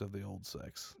seconds of the old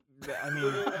sex. I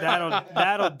mean,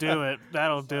 that'll do it.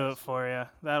 That'll do it for you.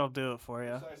 That'll do it for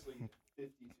you. Precisely 52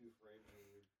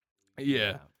 frames.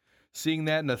 Yeah. Seeing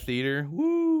that in a theater,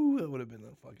 woo, that would have been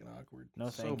fucking awkward. No,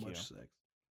 so thank much you. sex.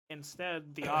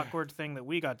 Instead, the awkward thing that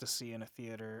we got to see in a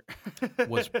theater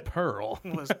Was Pearl.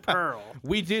 was Pearl.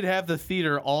 We did have the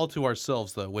theater all to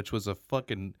ourselves though, which was a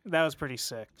fucking That was pretty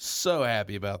sick. so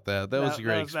happy about that. That was a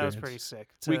great experience. That was pretty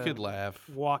sick. We to could laugh,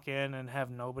 walk in and have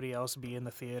nobody else be in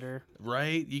the theater.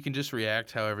 right? You can just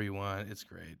react however you want. It's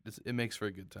great. It makes for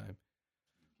a good time.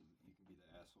 You can be the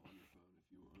asshole on your phone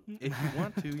if you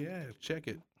want. If you want to, yeah, check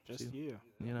it. Just you.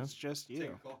 You know. It's just Take you.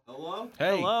 a call. Hello?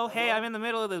 Hey, Hello? Hey, I'm in the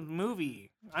middle of the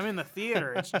movie. I'm in the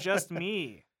theater. It's just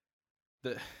me.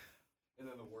 the, And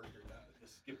then the worker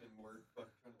just skipping work,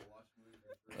 fucking trying to watch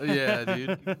movies. yeah,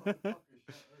 dude.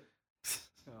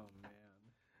 Oh, man.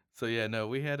 So yeah, no,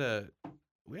 we had a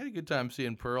good time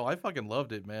seeing Pearl. I fucking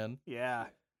loved it, man. Yeah.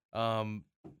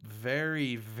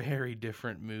 Very, very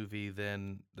different movie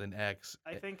than X.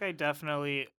 I think I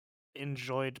definitely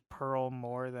enjoyed Pearl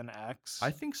more than X.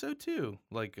 I think so too.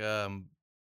 Like, it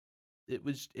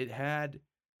had,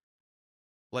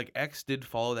 like, X did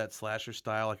follow that slasher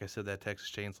style. Like I said, that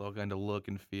Texas Chainsaw kind of look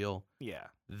and feel. Yeah.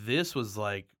 This was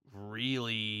like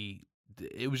really,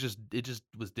 it just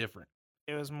was different.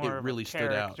 It was more of really a stood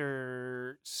out.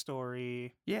 character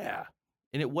story. Yeah,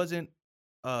 and it wasn't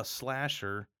a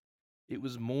slasher. It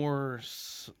was more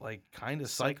like kind of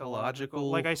psychological.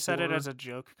 Like I said it horror. as a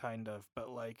joke, kind of, but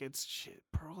like it's shit.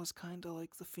 Pearl is kind of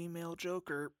like the female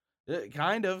Joker.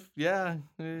 Kind of, yeah,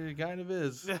 it kind of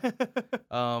is.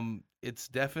 It's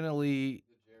definitely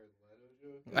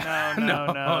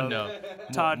No.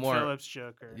 Todd More- Phillips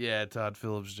Joker. Yeah, Todd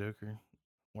Phillips Joker,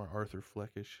 or Arthur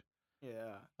Fleckish.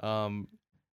 Yeah.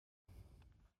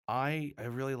 I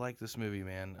really like this movie,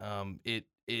 man.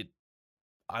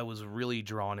 I was really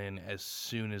drawn in as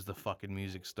soon as the fucking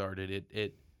music started.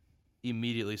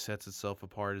 immediately sets itself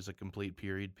apart as a complete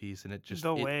period piece, and it just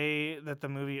the it, way that the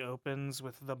movie opens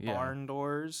with the Yeah. barn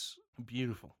doors.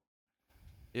 beautiful.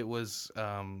 It was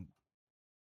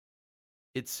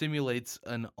it simulates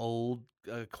an old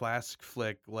classic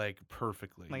flick like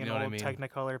perfectly. Like you an know what I old mean?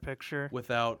 Technicolor picture.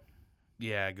 Without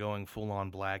going full on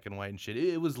black and white and shit.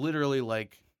 It was literally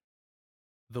like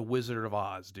the Wizard of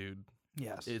Oz, dude.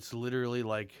 Yes. It's literally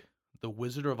like the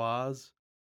Wizard of Oz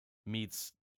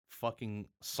meets fucking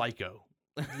Psycho.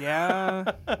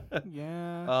 Yeah.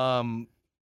 Yeah.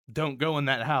 Don't go in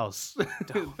that house.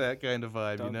 Don't- that kind of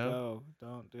vibe, Don't you know. go.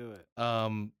 Don't do it.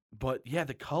 But yeah,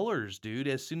 the colors, dude.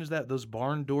 As soon as those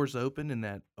barn doors open in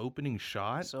that opening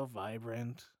shot, So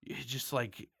vibrant. it's just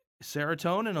like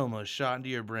serotonin almost shot into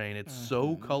your brain. It's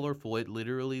so Mhm. colorful. It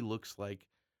literally looks like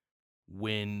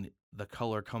when the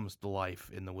color comes to life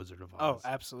in the Wizard of Oh, Oz.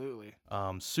 absolutely.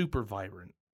 Super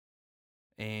vibrant,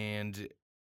 and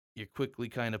you're quickly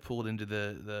kind of pulled into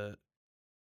the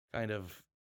kind of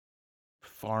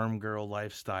farm girl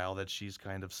lifestyle that she's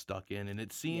kind of stuck in, and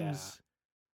it seems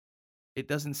it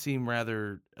doesn't seem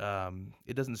rather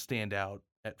it doesn't stand out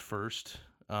at first.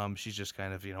 She's just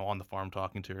kind of on the farm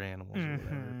talking to her animals or whatever,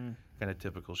 Mhm. kind of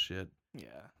typical shit.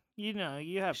 Yeah. You know,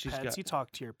 you have She's pets. got- You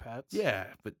talk to your pets.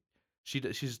 Yeah, but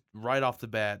she's right off the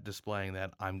bat displaying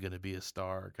that I'm gonna be a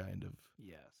star kind of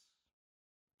Yes.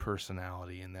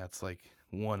 personality, and that's like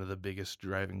one of the biggest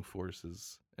driving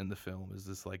forces in the film is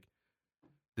this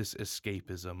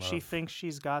escapism. She of, thinks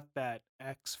she's got that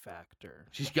X factor.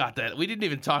 she's got that. We didn't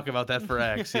even talk about that for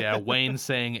X. Yeah, Wayne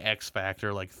saying X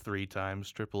Factor like 3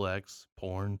 times, triple X,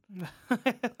 porn.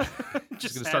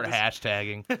 Just gonna start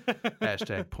hashtagging.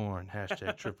 Hashtag porn,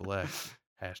 hashtag triple X,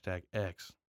 hashtag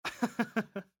X.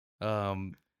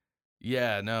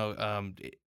 Yeah, no,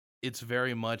 it's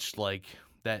very much like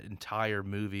that entire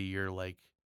movie.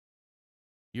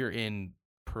 You're in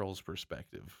Pearl's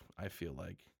perspective. I feel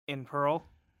like, In Pearl?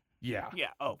 yeah, Yeah.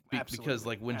 Oh, absolutely. because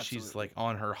like when she's Absolutely. like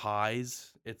on her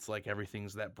highs, it's like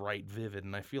everything's that bright, vivid,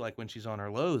 and I feel like when she's on her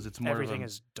lows, it's more everything of a,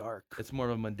 is dark. it's more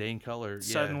of a mundane color.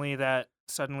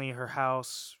 Suddenly her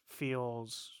house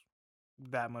feels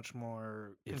that much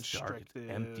more It's dark, it's constricted,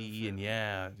 empty, and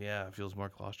it feels more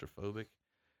claustrophobic.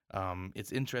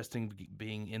 It's interesting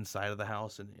being inside of the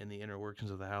house and in the inner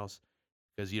workings of the house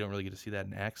because you don't really get to see that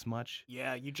in X much.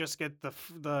 Yeah, you just get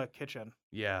the kitchen.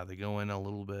 Yeah, they go in a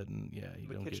little bit, and you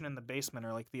The don't kitchen get and the basement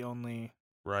are like the only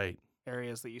right.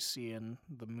 areas that you see in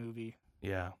the movie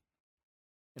Yeah.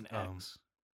 in Um, X.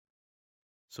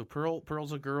 So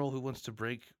Pearl's a girl who wants to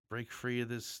break free of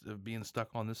this of being stuck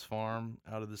on this farm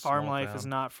out of this Farm small life is town.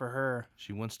 not for her.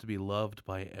 She wants to be loved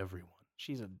by everyone.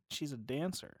 She's a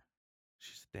dancer.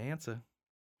 She's a dancer.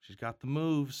 She's got the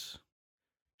moves.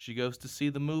 She goes to see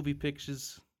the movie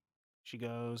pictures. She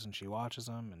goes and she watches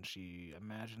them and she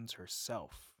imagines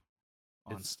herself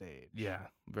on It's- stage. Yeah,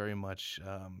 very much.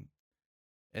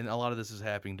 And a lot of this is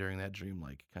happening during that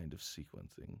dreamlike kind of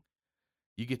sequencing.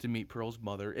 You get to meet Pearl's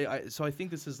mother. So I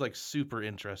think this is like super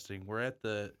interesting. We're at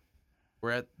the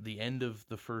end of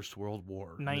the First World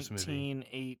War. In this movie.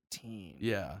 1918.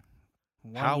 Yeah.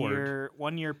 One Howard.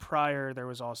 one year prior, there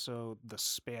was also the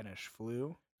Spanish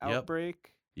flu Yep.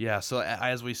 outbreak. Yeah, so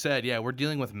as we said, we're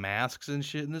dealing with masks and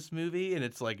shit in this movie, and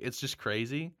it's just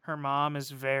crazy. Her mom is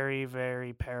very,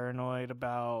 very paranoid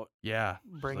about Yeah,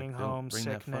 she's like, bringing "Don't home bring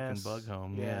sickness. that fucking bug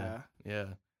home. Yeah.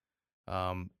 Yeah.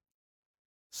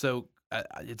 So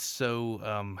it's so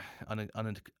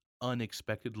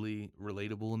unexpectedly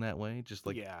relatable in that way, just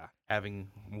like yeah. having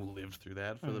lived through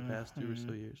that for the past 2 or so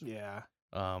Mhm. years. Yeah.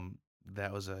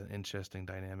 That was an interesting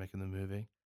dynamic in the movie.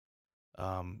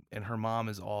 And her mom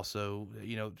is also,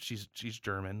 she's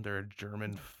German. They're a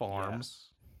German farm,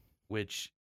 Yes.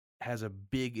 which has a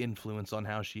big influence on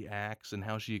how she acts and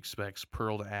how she expects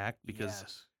Pearl to act because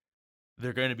Yes.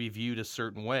 they're going to be viewed a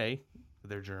certain way.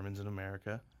 They're Germans in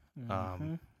America.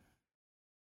 Mhm.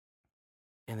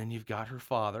 And then you've got her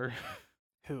father.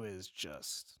 Who is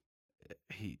just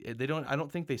I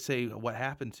don't think they say what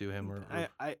happened to him or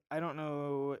I don't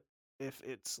know if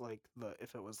it's like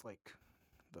if it was like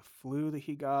the flu that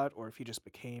he got or if he just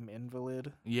became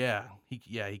invalid. he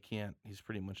can't. He's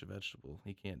pretty much a vegetable.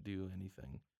 He can't do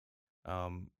anything.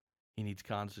 He needs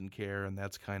constant care, and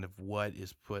that's kind of what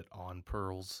is put on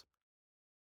Pearl's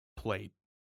plate.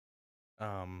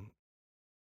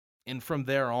 And from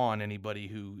there on, anybody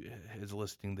who is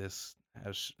listening this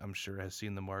I'm sure has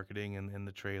seen the marketing and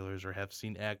the trailers or have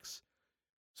seen X,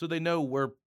 so they know where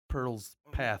Pearl's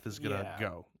path is gonna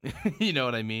go. You know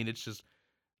what I mean? It's just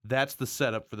that's the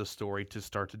setup for the story to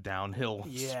start to downhill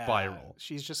spiral.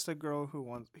 She's just a girl who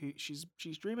wants she's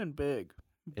dreaming big,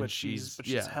 but And she's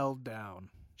she's held down.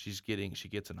 she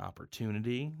gets an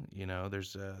opportunity. You know, they're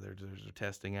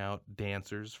testing out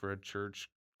dancers for a church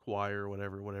choir,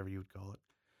 whatever you would call it.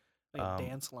 Like a Um,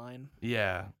 dance line.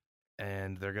 Yeah,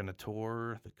 and they're gonna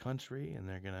tour the country, and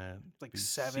they're gonna Like be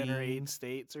 7 or 8 seen.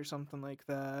 states or something like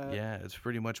that. Yeah, it's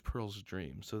pretty much Pearl's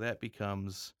dream. So that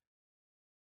becomes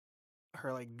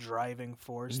Her like driving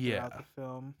force Yeah. throughout the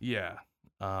film. yeah,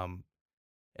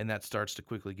 and that starts to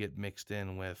quickly get mixed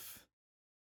in with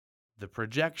the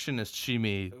projectionist she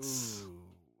meets. Ooh.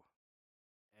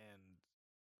 And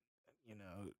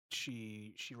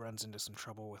she runs into some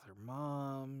trouble with her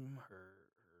mom, her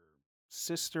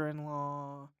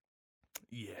sister-in-law.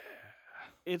 Yeah,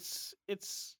 It's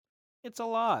a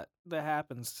lot that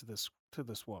happens to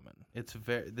this woman. it's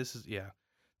very. This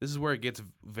is where it gets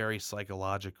very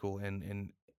psychological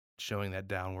and showing that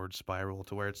downward spiral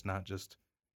to where it's not just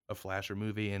a flasher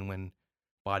movie, and when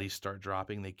bodies start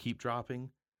dropping, they keep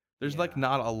dropping. There's like Yeah.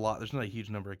 not a lot. There's not a huge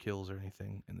number of kills or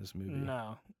anything in this movie.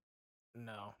 No.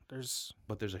 There's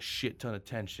But there's a shit ton of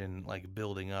tension like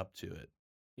building up to it.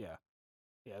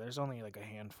 there's only like a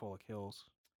handful of kills.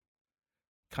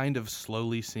 Kind of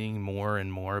slowly seeing more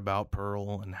and more about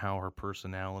Pearl and how her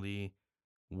personality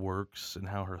works and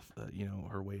how her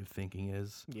her way of thinking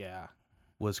is Yeah.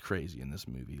 was crazy in this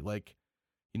movie. Like,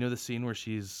 the scene where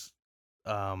she's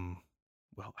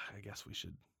well, I guess we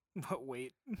should. But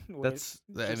wait.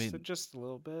 Just a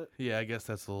little bit. Yeah, I guess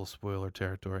that's a little spoiler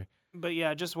territory. But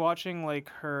yeah, just watching like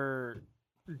her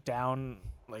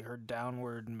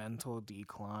downward mental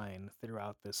decline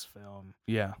throughout this film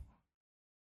Yeah.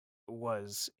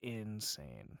 was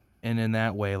insane. And in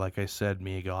that way, like I said,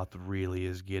 Mia Goth really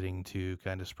is getting to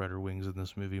kind of spread her wings in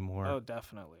this movie more. Oh,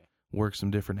 definitely. Work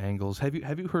some different angles. Have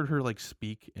you heard her like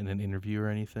speak in an interview or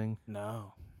anything?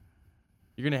 No.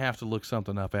 You're gonna have to look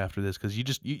something up after this because you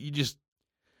just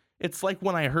it's like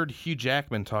when I heard Hugh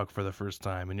Jackman talk for the first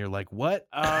time, and you're like, what?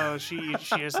 Oh, she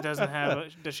just doesn't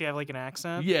have. Does she have like an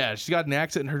accent? Yeah, she's got an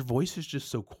accent, and her voice is just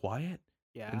so quiet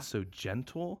Yeah. and so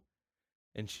gentle,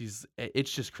 and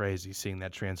it's just crazy seeing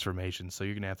that transformation. So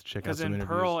you're gonna have to check out Because some in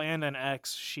interviews. Pearl and in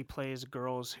X, she plays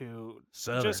girls who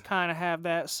Southern. just kind of have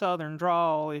that southern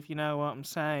drawl, if you know what I'm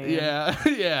saying. Yeah,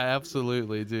 yeah,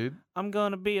 absolutely, dude. I'm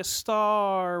gonna be a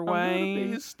star, I'm gonna Wayne.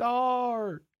 be a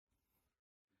star.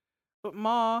 But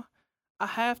Ma, I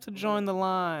have to join the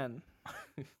line.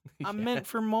 I'm Yeah. meant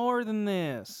for more than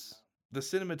this. The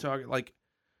cinematography, like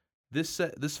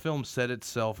this film set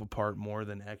itself apart more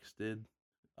than X did,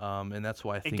 and that's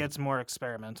why I It think gets more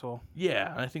experimental.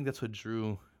 yeah, I think that's what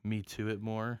drew me to it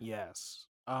more. Yes.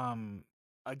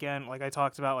 Again, like I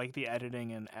talked about, like the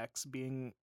editing in X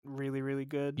being really, really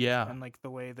good. Yeah. And like the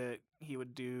way that he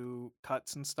would do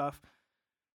cuts and stuff.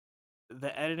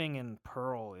 The editing in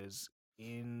Pearl is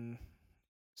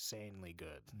insanely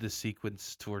good. The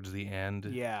sequence towards the end,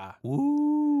 Yeah.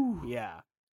 woo, Yeah.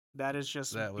 That is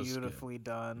just That was good. beautifully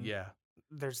done. yeah,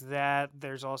 There's that.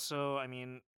 There's also, I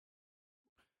mean,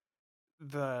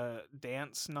 the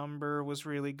dance number was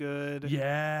really good.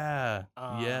 yeah,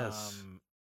 yes,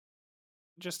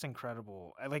 Just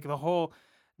incredible. I like the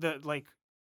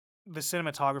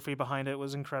cinematography behind it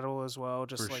was incredible as well.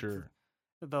 Just for like sure.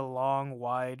 the long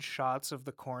wide shots of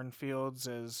the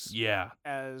cornfields Yeah,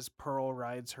 as Pearl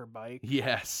rides her bike.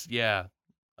 yes, yeah.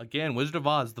 Again, Wizard of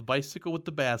Oz, the bicycle with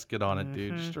the basket on it,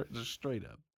 dude, Mhm. just straight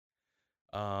up.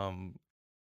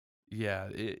 Yeah,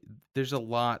 there's a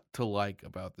lot to like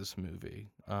about this movie.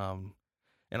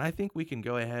 And I think we can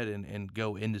go ahead and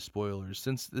go into spoilers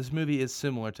since this movie is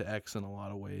similar to X in a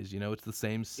lot of ways. It's the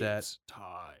same set. It's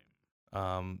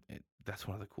time. That's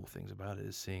one of the cool things about it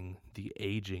is seeing the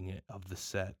aging of the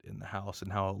set in the house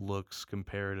and how it looks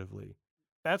comparatively.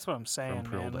 That's what I'm saying,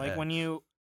 Pearl man. to Like when X. you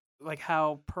like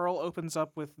how Pearl opens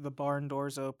up with the barn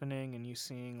doors opening and you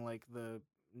seeing like the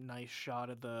nice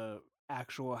shot of the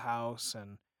actual house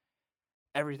and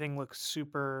everything looks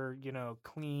super,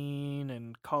 clean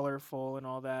and colorful and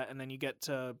all that. And then you get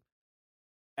to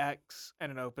X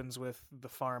and it opens with the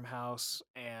farmhouse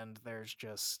and there's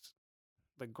just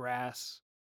the grass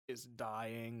is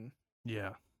dying.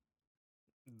 Yeah.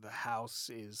 The house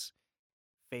is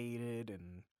faded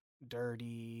and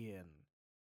dirty and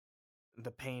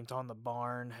the paint on the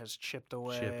barn has chipped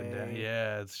away. Chipping down.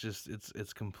 Yeah, it's just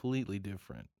it's completely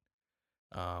different.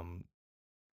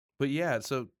 But yeah,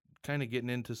 so kind of getting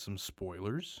into some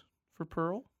spoilers for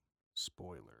Pearl.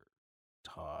 Spoiler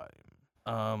time.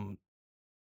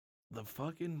 The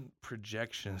fucking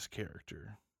projectionist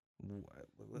character.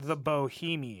 The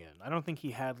Bohemian. I don't think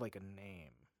he had like a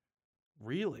name.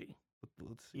 Really?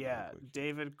 Let's see. real Yeah, quick.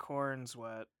 David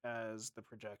Cornswet as the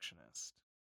projectionist.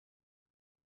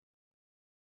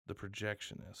 The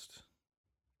projectionist.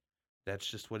 That's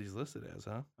just what he's listed as,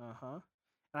 huh? Uh-huh.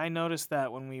 And I noticed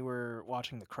that when we were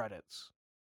watching the credits,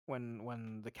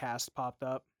 when the cast popped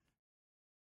up.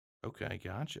 Okay,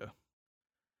 gotcha.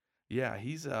 Yeah,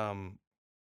 he's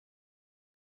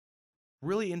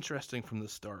really interesting from the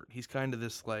start. He's kind of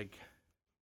this like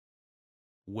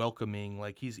welcoming,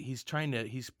 like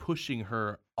he's pushing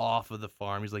her off of the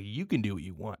farm. He's like, you can do what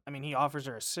you want. I mean, he offers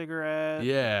her a cigarette.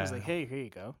 Yeah. He's like, hey, here you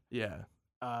go. Yeah.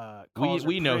 Calls her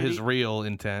We know his pretty- real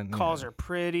intent. Calls yeah, her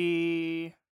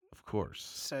pretty. of course.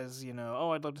 Says,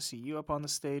 oh, I'd love to see you up on the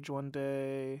stage one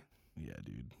day. Yeah,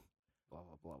 dude. Blah,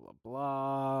 blah, blah, blah,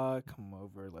 blah. Come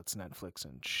over. Let's Netflix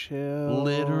and chill.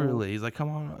 Literally, he's like, come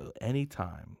on,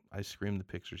 anytime. I scream the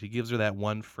pictures. He gives her that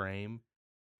one frame.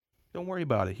 Don't worry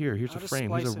about it. Here's I'll a just frame.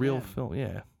 Here's splice a it real in. film.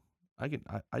 Yeah,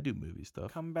 I do movie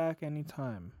stuff. Come back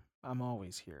anytime. I'm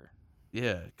always here.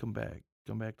 Yeah, come back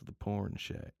to the porn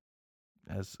shack.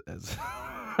 As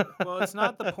Well, it's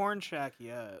not the porn shack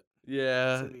yet,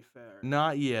 yeah, to be fair.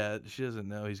 not yet. She doesn't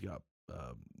know he's got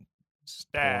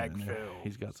Stag porn in there. Phil.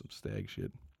 He's got some stag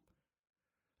shit.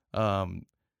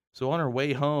 So on her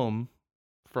way home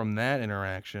from that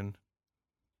interaction,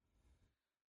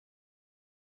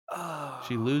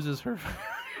 she loses her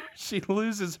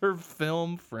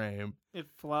film frame. It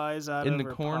flies out in of the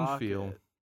her cornfield. pocket.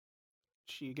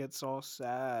 She gets all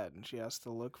sad and she has to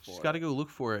look for She's it. got to go look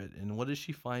for it. And what does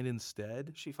she find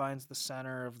instead? She finds the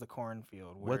center of the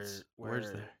cornfield where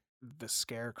Where's there? the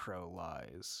scarecrow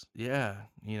lies. Yeah,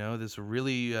 this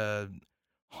really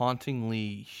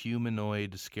hauntingly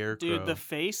humanoid scarecrow. Dude, the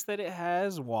face that it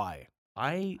has, why?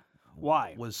 I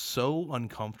Why? was so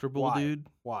uncomfortable, Why? dude.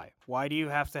 Why? Why do you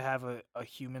have to have a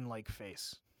human-like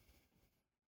face?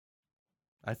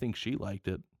 I think she liked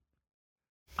it.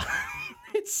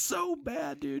 It's so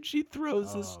bad, dude. She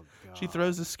throws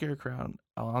this scarecrow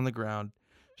on the ground.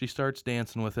 She starts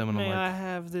dancing with him, and May I'm I like,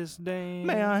 have this dance?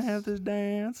 "May I have this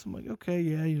dance?" I'm like, "Okay,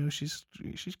 yeah." She's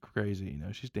crazy.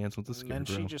 She's dancing with the And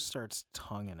scarecrow. then she just starts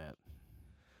tonguing it.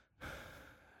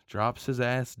 Drops his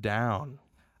ass down.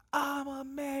 I'm a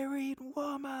married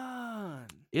woman.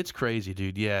 It's crazy,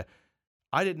 dude. Yeah,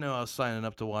 I didn't know I was signing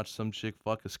up to watch some chick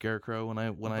fuck a scarecrow when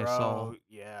I saw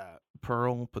yeah.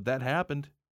 Pearl, but that happened.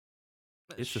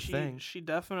 It's a thing. She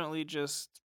definitely just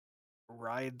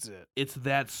rides it. It's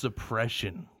that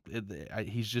suppression.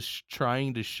 He's just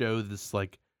trying to show this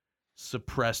like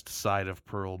suppressed side of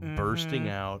Pearl bursting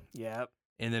out, Yep.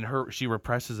 and then she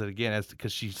represses it again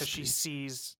because she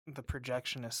sees the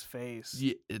projectionist face.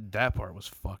 Yeah, that part was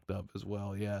fucked up as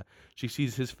well. Yeah, she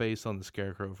sees his face on the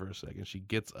scarecrow for a second. She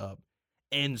gets up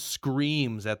and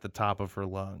screams at the top of her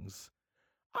lungs,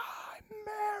 "I'm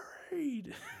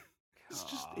married!" It's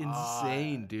just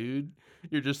insane, dude.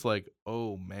 You're just like,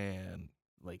 oh man.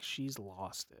 Like she's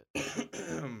lost it.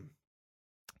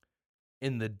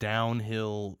 In the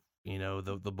downhill,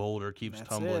 the boulder keeps That's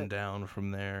tumbling it. down from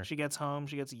there. She gets home,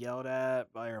 she gets yelled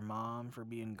at by her mom for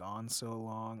being gone so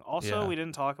long. Also, Yeah. we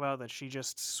didn't talk about that she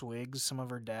just swigs some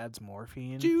of her dad's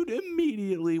morphine. Dude,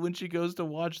 immediately when she goes to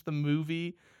watch the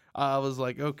movie, I was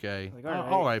like, okay. Like,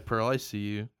 all right, Pearl, I see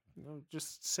you.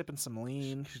 Just sipping some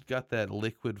lean. She's got that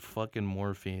liquid fucking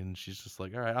morphine. She's just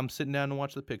like, all right, I'm sitting down to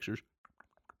watch the pictures.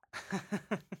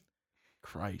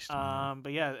 Christ. Man.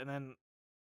 But yeah, and then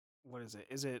what is it?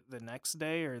 Is it the next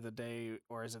day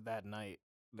or is it that night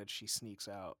that she sneaks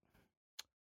out?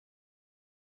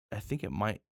 I think it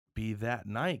might be that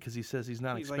night because he says he's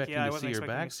not He's like, expecting yeah, I to wasn't see her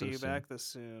expecting back to so see you soon. back this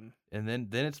soon. And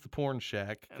then it's the porn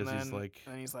shack because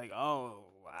he's like, oh,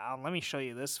 wow, let me show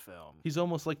you this film. he's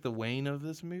almost like the Wayne of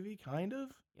this movie, kind of.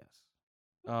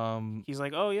 Yes. He's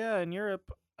like, oh yeah, in Europe,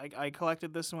 I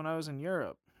collected this when I was in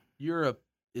Europe. Europe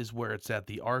is where it's at.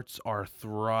 The arts are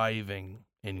thriving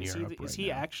in Europe. Is he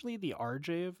actually the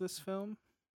RJ of this film?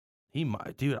 He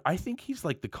might, dude. I think he's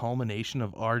like the culmination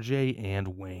of RJ and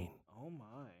Wayne. Oh my.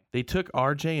 They took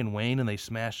RJ and Wayne and they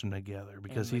smashed them together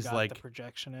because And they he's got like, the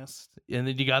projectionist. and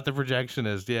then you got the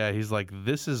projectionist. Yeah, he's like,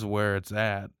 this is where it's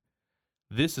at.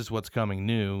 This is what's coming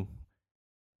new.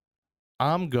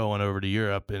 I'm going over to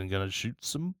Europe and gonna shoot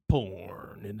some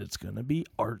porn, and it's gonna be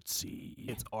artsy.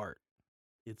 It's art.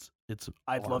 It's.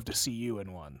 I'd love art. to see you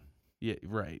in one. Yeah.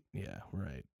 Right. Yeah.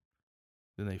 Right.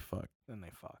 Then they fuck. Then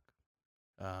they fuck.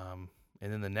 And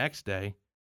then the next day,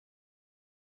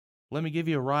 let me give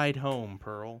you a ride home,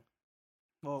 Pearl.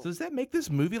 Well, So does that make this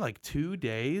movie like 2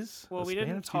 days? well, A we span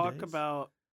didn't of 2 talk days?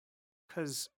 about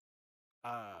because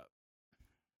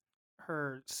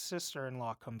her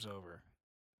sister-in-law comes over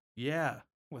Yeah,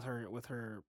 with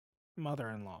her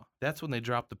mother-in-law. that's when they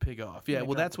drop the pig off. Yeah, They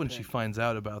well, drop that's the when she pig. finds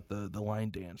out about the line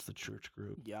dance, the church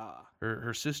group. Yeah.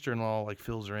 Her sister-in-law like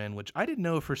fills her in, which I didn't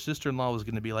know if her sister-in-law was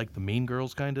going to be like the Mean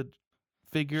Girls kind of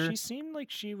figure. She seemed like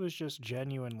she was just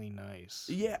genuinely nice.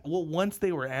 Yeah, well, once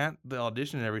they were at the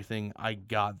audition and everything, I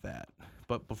got that.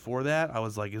 But before that, I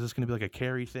was like, is this going to be like a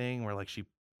Carrie thing where like she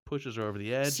pushes her over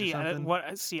the edge or something?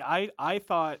 I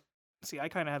thought. See, I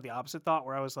kind of had the opposite thought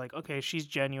where I was like, okay, she's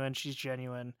genuine,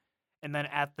 and then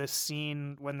at the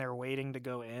scene when they're waiting to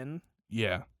go in,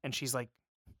 Yeah, and she's like,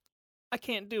 I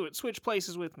can't do it. Switch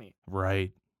places with me.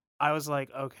 right. I was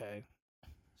like, okay.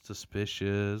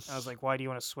 Suspicious. I was like, why do you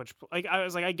want to switch? Like, I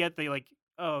was like, I get that, like,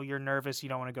 oh, you're nervous. You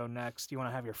don't want to go next. You want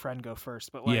to have your friend go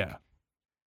first. But, like, yeah,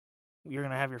 you're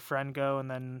going to have your friend go and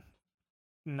then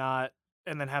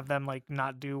have them, like,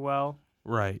 not do well.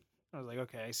 right. I was like,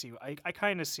 okay, I see. I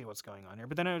kind of see what's going on here.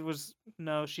 But then it was,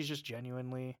 no, she's just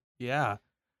genuinely Yeah,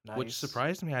 nice. which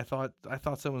surprised me. I thought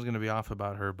someone was going to be off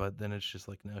about her, but then it's just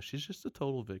like, no, she's just a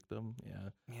total victim. Yeah.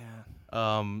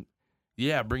 Yeah.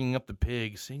 Yeah, bringing up the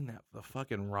pig, seeing the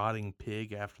fucking rotting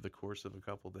pig after the course of a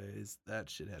couple days, that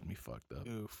shit had me fucked up.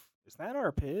 Oof. Is that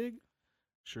our pig?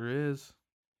 Sure is.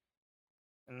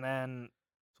 And then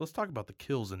So let's talk about the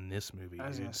kills in this movie. I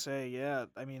was dude. going to say, yeah,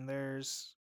 I mean,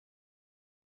 there's...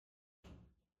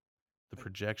 The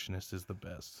projectionist is the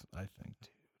best, I think.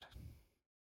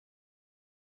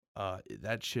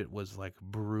 That shit was like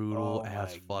brutal Oh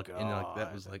as my fuck, and like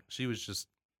that was God. like she was just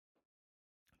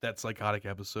that psychotic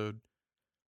episode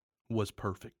was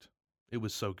perfect. It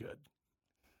was so good.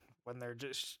 When they're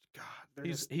just... God, they're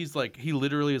He's like he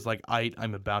literally is like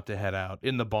I'm about to head out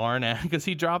in the barn because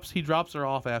he drops her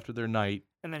off after their night.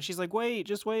 And then she's like,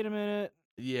 just wait a minute.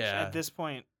 Yeah. At this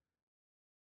point,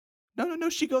 No.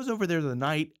 She goes over there the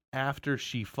night after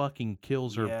she fucking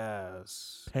kills her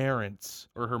yes. parents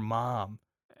or her mom.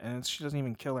 And she doesn't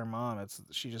even kill her mom.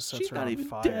 She just sets She's her not on even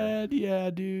fire. dead. Yeah,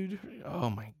 dude.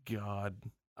 Oh my god.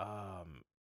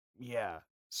 Yeah.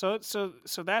 So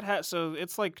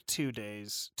it's like 2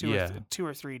 days, Yeah. 2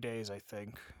 or 3 days, I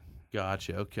think.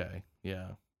 Gotcha. Okay. Yeah.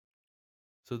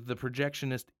 So the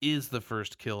projectionist is the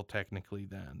first kill technically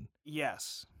then.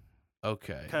 Yes,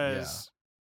 Okay. because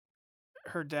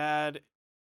her dad,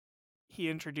 he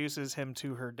introduces him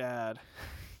to her dad.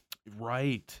 Yeah.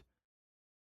 Right.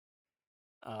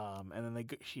 And then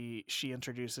she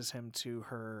introduces him to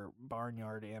her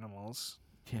barnyard animals.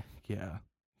 Yeah.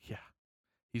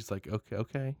 He's like,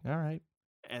 okay, all right.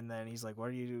 And then he's like, what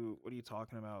are you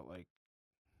talking about? Like,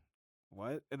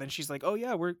 what? And then she's like, oh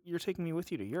yeah, you're taking me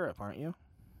with you to Europe, aren't you?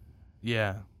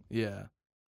 Yeah. Aren't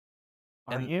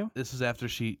And you? This is after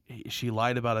she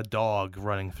lied about a dog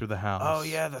running through the house. Oh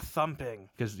yeah, the thumping.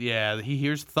 Because he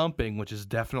hears thumping, which is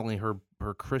definitely her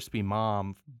crispy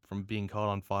mom from being caught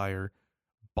on fire,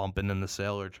 bumping in the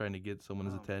cellar trying to get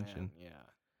someone's attention. Man,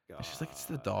 yeah. And she's like, it's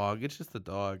the dog. It's just the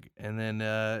dog. And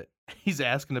then he's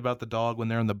asking about the dog when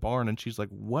they're in the barn, and she's like,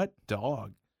 what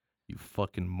dog? You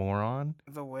fucking moron.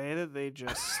 The way that they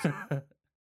just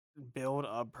build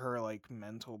up her like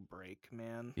mental break,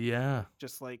 man. Yeah.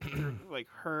 Just like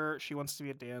she wants to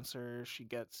be a dancer. She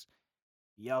gets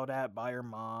yelled at by her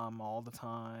mom all the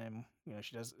time. You know,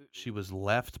 she does. She was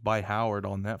left by Howard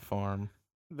on that farm.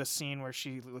 The scene where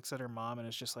she looks at her mom and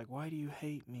is just like, why do you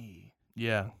hate me?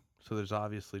 Yeah. So there's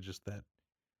obviously just that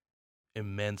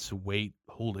immense weight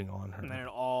holding on her. And then it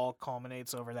all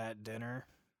culminates over that dinner.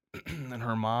 And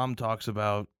her mom talks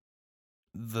about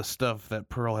the stuff that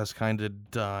Pearl has kind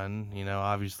of done. You know,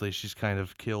 obviously she's kind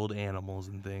of killed animals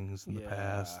and things in the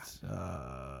past.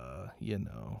 You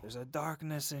know. There's a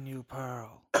darkness in you,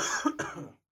 Pearl.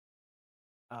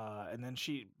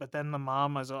 But then the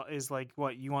mom is like,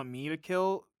 what, you want me to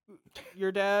kill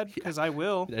your dad? Because I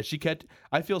will. Yeah,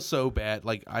 I feel so bad.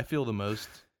 Like, I feel the most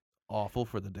awful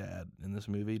for the dad in this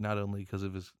movie, not only because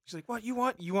of his... She's like, what, you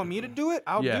want me to do it?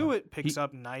 I'll do it. Picks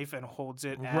up knife and holds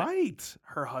it at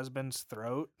her husband's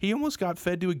throat. He almost got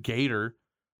fed to a gator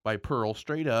by Pearl,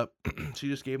 straight up. She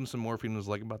just gave him some morphine and was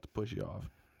like, I'm about to push you off.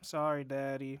 Sorry,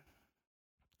 Daddy.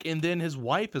 And then his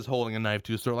wife is holding a knife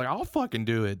to his throat, like, I'll fucking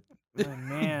do it.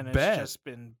 Man, it's just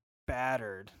been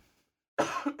battered.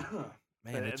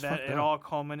 Man, it's it all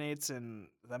culminates in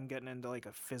them getting into like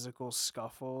a physical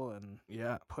scuffle and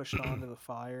pushed onto the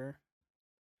fire.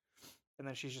 And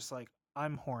then she's just like,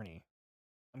 I'm horny.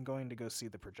 I'm going to go see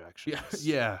the projection.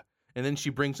 Yeah. And then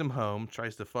she brings him home,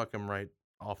 tries to fuck him right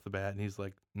off the bat, and he's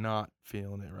like, not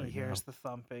feeling it right now. He hears the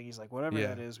thumping. He's like, whatever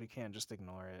that is, we can't just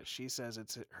ignore it. She says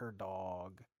it's her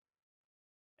dog.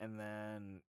 And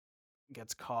then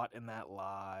gets caught in that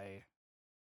lie.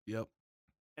 Yep.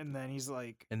 And then he's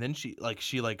like... And then she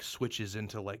switches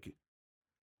into like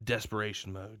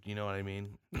desperation mode. You know what I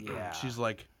mean? Yeah. She's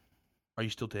like, are you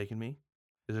still taking me?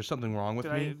 Is there something wrong with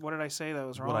me? What did I say that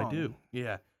was wrong? What I do?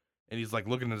 Yeah. And he's like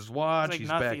looking at his watch. He's he's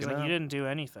nothing. backing He's like, up. you didn't do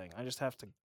anything. I just have to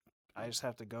I just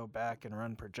have to go back and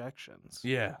run projections.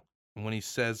 Yeah. And when he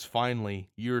says, finally,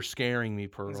 you're scaring me, He's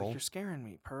like, Pearl. you're scaring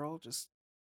me, Pearl. Just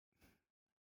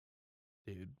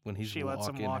Dude, when he's she lets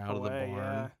him walking walk out of the away. barn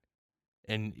Yeah.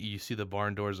 and you see the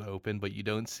barn doors open, but you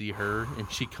don't see her,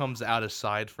 and she comes out of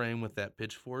side frame with that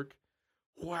pitchfork.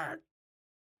 Whack.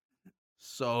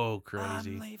 So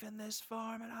crazy. I'm leaving this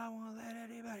farm and I won't let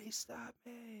anybody stop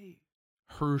me.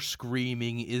 Her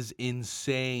screaming is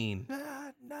insane.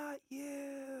 Not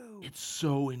you. It's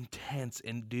so intense.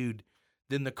 And dude,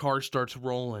 then the car starts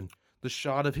rolling. The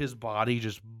shot of his body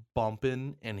just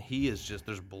bumping, and he is just,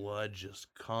 there's blood just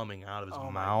coming out of his oh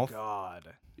mouth. my god.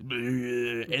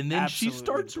 And then she Absolutely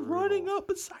starts brutal. running up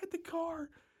beside the car.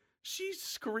 She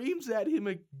screams at him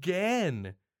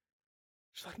again.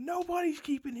 She's like, nobody's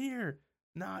keeping here.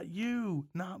 Not you,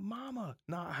 not Mama,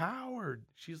 not Howard.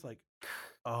 She's like,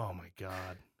 oh my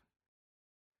God.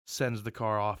 Sends the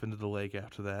car off into the lake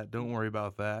after that. Don't worry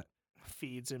about that.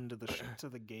 Feeds him to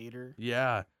the gator.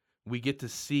 Yeah. We get to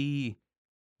see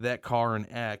that car in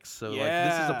X. So like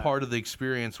this is a Yeah. part of the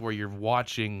experience where you're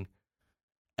watching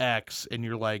X and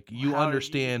you're like, you How do you-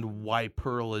 understand why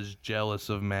Pearl is jealous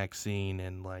of Maxine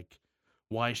and like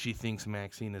why she thinks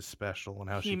Maxine is special and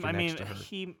how she connects to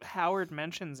her. Howard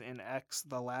mentions in X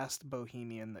the last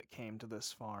Bohemian that came to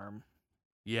this farm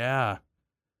Yeah.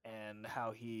 and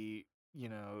how he,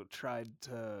 tried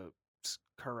to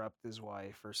corrupt his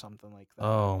wife or something like that.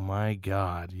 Oh my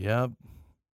God. Yep.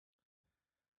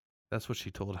 That's what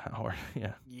she told Howard.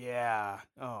 Yeah. Yeah.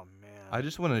 Oh man. I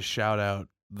just want to shout out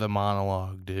the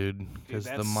monologue, dude, because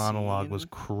that the monologue was scene-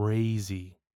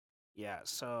 crazy. Yeah,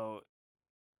 so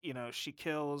she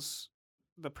kills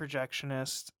the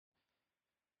projectionist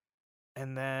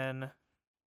and then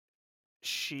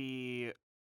she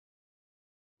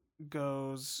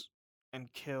goes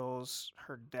and kills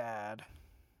her dad,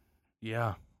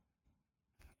 Yeah.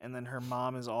 and then her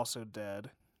mom is also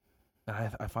dead.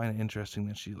 And I find it interesting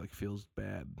that she like feels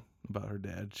bad about her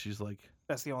dad. She's like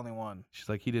That's the only one.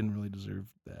 he didn't really deserve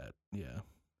that. Yeah.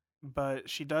 But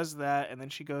she does that and then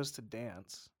she goes to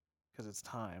dance because it's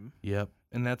time. Yep.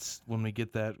 And that's when we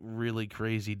get that really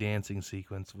crazy dancing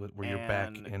sequence where you're back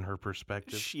And in her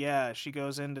perspective. She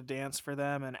goes in to dance for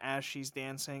them, and as she's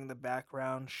dancing, the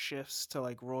background shifts to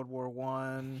like World War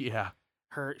One. Yeah.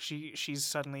 She's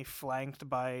suddenly flanked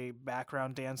by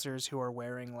background dancers who are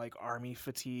wearing like army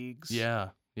fatigues. Yeah.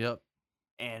 Yep.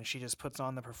 And she just puts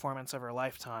on the performance of her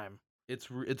lifetime. It's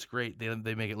great.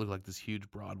 They make it look like this huge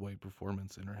Broadway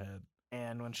performance in her head.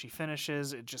 And when she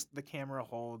finishes, the camera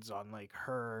holds on like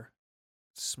her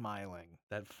smiling.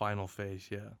 That final face,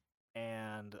 yeah.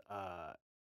 And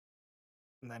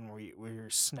then we're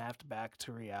snapped back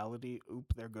to reality.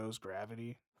 Oop, there goes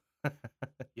gravity.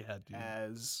 Yeah, dude.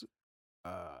 As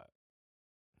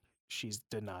she's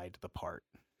denied the part.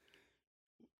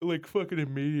 Like fucking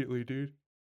immediately, dude.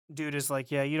 Dude is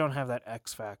like, yeah, you don't have that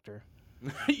X factor.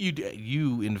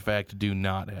 You in fact do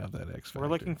not have that X factor. We're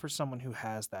looking for someone who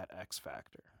has that X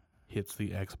factor. Hits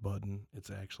the X button.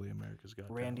 It's actually America's Got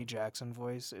Randy Jackson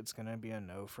voice. It's gonna be a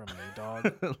no from me, dog.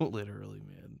 Talent. Literally,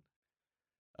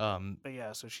 man. But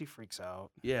yeah, so she freaks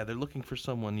out. Yeah, they're looking for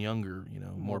someone younger,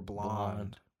 more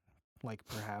blonde. Like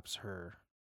perhaps her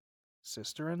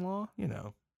sister-in-law.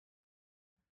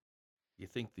 You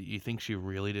think she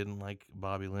really didn't like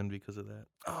Bobby Lynn because of that?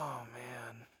 Oh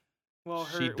man. Well,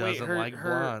 She doesn't like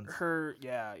blondes.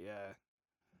 Yeah.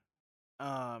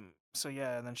 So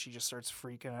yeah, and then she just starts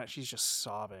freaking out. She's just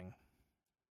sobbing.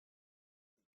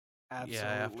 Absolutely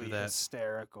after that.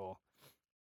 hysterical.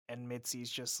 And Mitzi's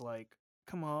just like,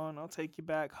 "Come on, I'll take you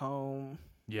back home."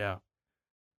 Yeah.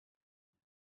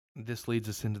 This leads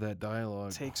us into that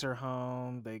dialogue. Takes her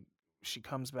home. She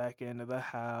comes back into the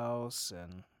house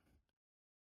and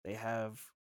they have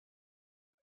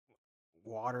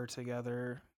water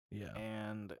together. Yeah.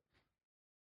 And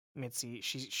Mitzi,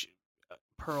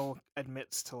 Pearl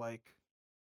admits to like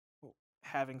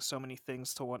having so many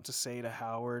things to want to say to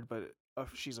Howard, but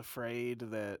she's afraid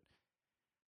that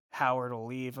Howard will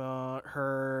leave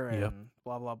her and Yep.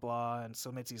 blah blah blah. And so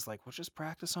Mitzi's like, "Well, just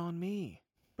practice on me.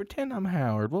 Pretend I'm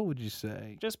Howard. What would you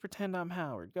say? Just pretend I'm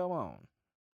Howard. Go on."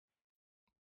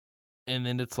 And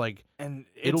then it's like And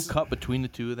it'll cut between the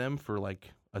two of them for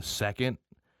like a second,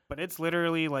 but it's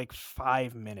literally like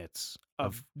 5 minutes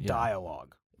of yeah.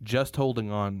 dialogue. just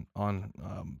holding on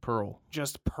Pearl.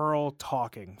 Just Pearl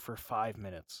talking for 5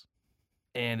 minutes.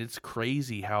 And it's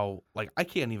crazy how, like, I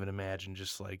can't even imagine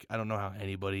just, like, I don't know how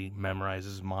anybody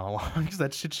memorizes monologues.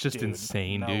 That shit's just Dude,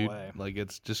 insane, no dude. way. Like,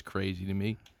 it's just crazy to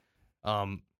me.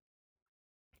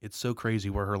 It's so crazy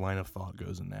where her line of thought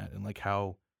goes in that, and, like,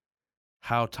 how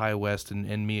how Ty West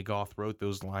and Mia Goth wrote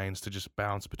those lines to just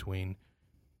bounce between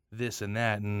this and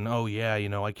that, and oh yeah,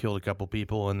 I killed a couple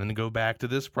people, and then go back to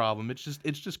this problem. It's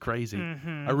just crazy.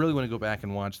 Mhm. I really want to go back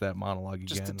and watch that monologue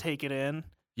just to again. take it in.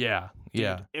 Yeah, Dude,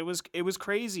 yeah, it was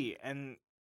crazy, and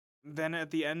then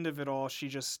at the end of it all, she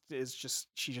just says,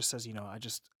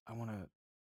 I want to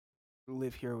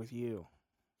live here with you,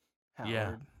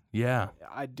 Howard. yeah.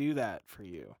 I'd do that for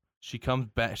you. She comes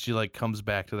back. She like comes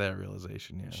back to that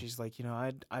realization. Yeah, She's like,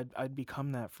 I'd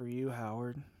become that for you,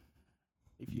 Howard,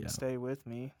 if you'd Yeah. stay with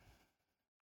me.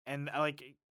 And I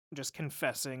like just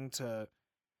confessing to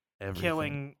Everything.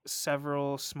 killing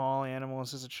several small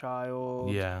animals as a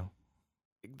child. Yeah,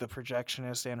 The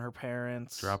projectionist and her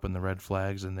parents. dropping the red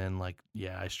flags, and then like,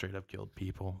 yeah, I straight up killed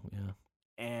people. Yeah,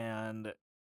 And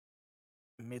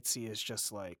Mitzi is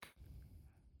just like,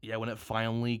 yeah. When it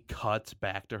finally cuts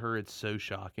back to her, it's so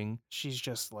shocking. she's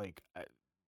just like,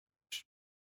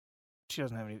 she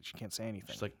doesn't have any, she can't say anything.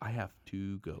 She's like, I have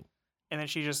to go. And then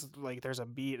she just like, there's a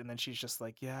beat, and then she's just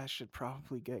like, yeah, I should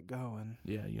probably get going.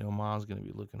 Yeah, Mom's gonna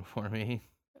be looking for me.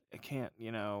 I can't,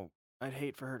 I'd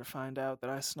hate for her to find out that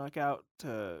I snuck out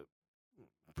to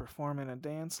perform in a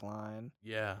dance line.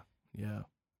 Yeah, yeah,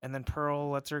 And then Pearl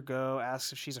lets her go,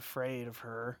 asks if she's afraid of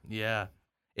her. yeah.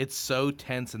 It's so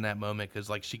tense in that moment because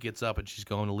like she gets up and she's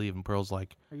going to leave, and Pearl's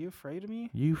like, Are you afraid of me?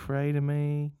 "You afraid of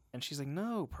me? And she's like,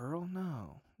 no, Pearl,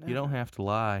 no. You don't never, have to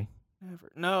lie." Never.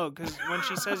 No, because when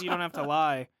she says you don't have to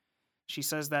lie, she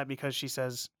says that because she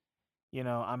says,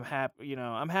 I'm happy,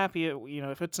 I'm happy,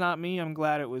 if it's not me, I'm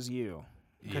glad it was you.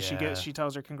 Because she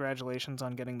tells her congratulations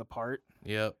on getting the part.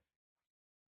 Yep.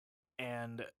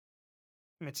 And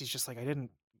Mitzi's just like, I didn't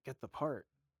get the part.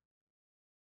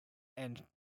 And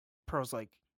Pearl's like,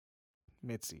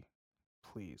 Mitzi,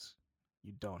 please,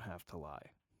 you don't have to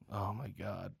lie. Oh my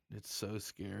God, it's so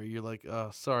scary. You're like, oh,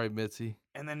 sorry, Mitzi.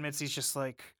 And then Mitzi's just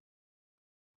like,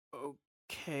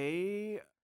 okay,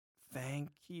 thank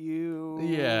you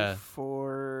Yeah.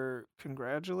 for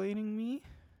congratulating me.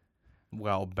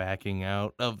 While backing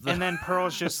out of the And then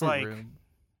Pearl's just like, room.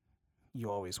 you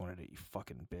always wanted it, you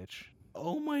fucking bitch.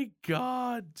 Oh my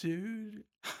God, dude.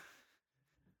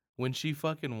 When she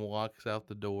fucking walks out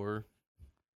the door,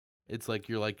 it's like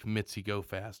you're like, Mitzi, go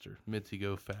faster. Mitzi,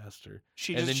 go faster.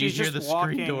 And then you she's hear just the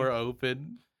walking. screen door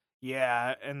open.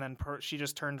 Yeah, and then she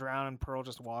just turns around and Pearl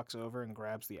just walks over and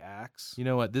grabs the axe. You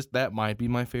know what? That might be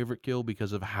my favorite kill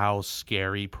because of how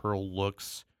scary Pearl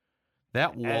looks.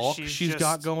 That As walk she's she's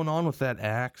got just- going on with that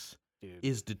axe Dude,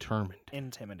 is determined.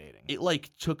 intimidating. It like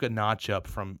took a notch up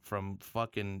from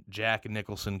fucking Jack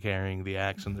Nicholson carrying the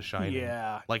axe in The Shining.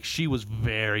 Yeah, Like she was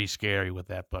very scary with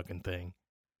that fucking thing.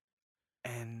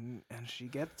 and she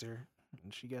gets her.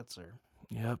 And she gets her.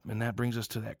 Yep, and that brings us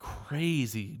to that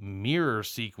crazy mirror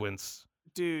sequence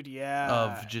Dude, yeah.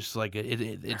 of just like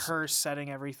it's her setting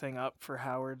everything up for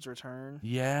Howard's return.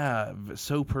 yeah,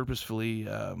 so purposefully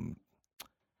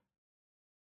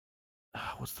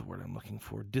what's the word I'm looking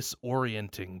for?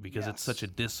 Disorienting, because it's such a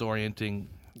disorienting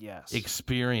Yes.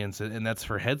 experience, and that's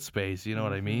her headspace, you know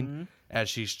what I mean? Mhm. As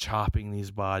she's chopping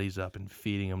these bodies up and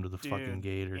feeding them to the fucking Dude,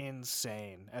 gator.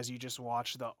 Insane. As you just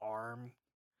watch the arm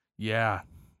Yeah.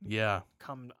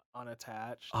 come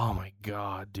unattached. Oh my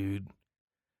God, dude.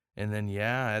 And then,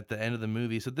 yeah, at the end of the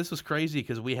movie, so this was crazy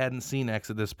because we hadn't seen X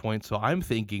at this point, so I'm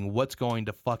thinking what's going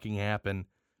to fucking happen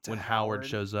To when Howard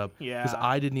shows up. Yeah. Because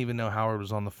I didn't even know Howard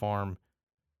was on the farm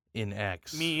in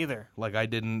X. Me either. Like, I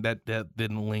didn't, that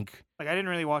didn't link. Like, I didn't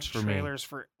really watch For me. trailers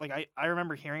for, like, I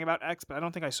remember hearing about X, but I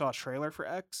don't think I saw a trailer for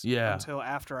X Yeah. until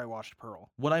after I watched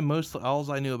Pearl. What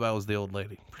all I knew about was the old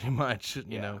lady, pretty much, you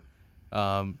Yeah.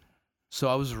 know. So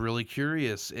I was really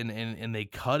curious, and they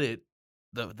cut it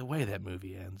the way that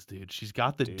movie ends, dude. She's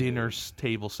got the dinner Dude.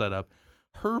 table set up.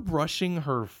 Her brushing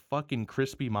her fucking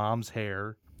crispy mom's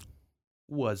hair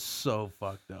was so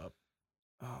fucked up.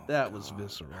 Oh, That was God.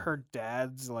 visceral. Her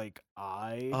dad's, like,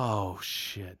 eye. Oh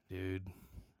shit, dude.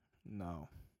 No.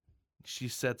 She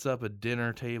sets up a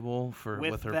dinner table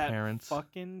with her that parents.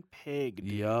 fucking pig, dude.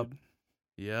 Yup.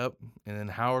 Yep. And then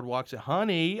Howard walks in,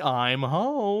 "Honey, I'm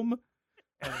home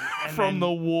And from then-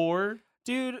 the war."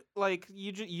 Dude, like,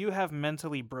 you have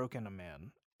mentally broken a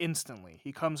man instantly.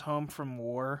 He comes home from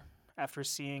war after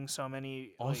seeing so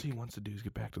many All like, he wants to do is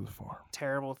get back to the farm.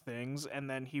 terrible things, and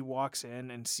then he walks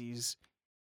in and sees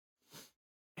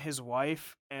his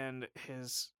wife and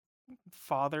his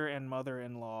father and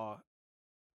mother-in-law,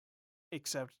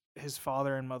 except his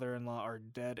father and mother-in-law are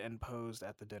dead and posed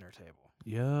at the dinner table.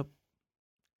 Yep.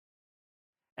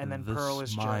 And then the Pearl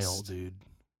is smile, just dude.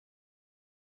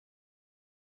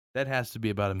 That has to be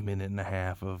about a minute and a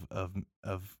half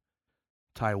of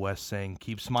Ty West saying,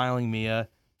 "Keep smiling, Mia.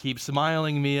 Keep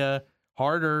smiling, Mia.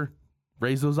 Harder.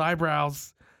 Raise those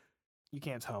eyebrows. You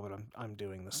can't tell, but I'm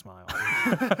doing the smile.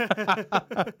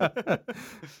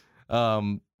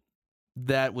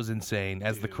 That was insane.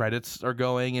 As the Dude. credits are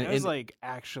going, It and, was and like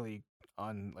actually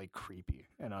creepy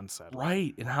and unsettling.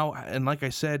 right, and like I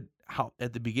said, how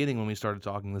at the beginning when we started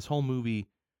talking, this whole movie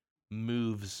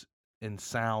moves and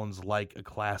sounds like a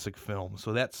classic film.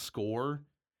 So that score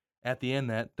at the end,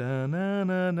 that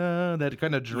da-na-na-na, that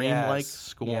kind of dreamlike Yes,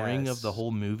 scoring of the yes.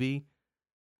 whole movie,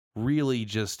 really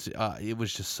just it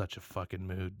was just such a fucking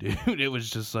mood, dude. It was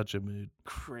just such a mood.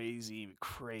 Crazy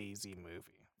movie.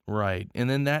 Right. And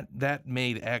then that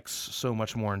made X so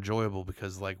much more enjoyable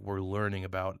because like we're learning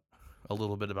about a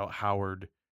little bit about Howard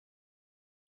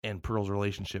and Pearl's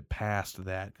relationship past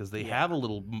that because they have a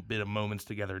little bit of moments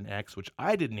together in X, which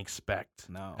I didn't expect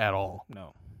No. at all.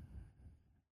 No.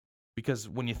 Because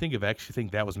when you think of X, you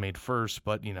think that was made first,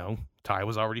 but you know, Ty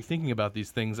was already thinking about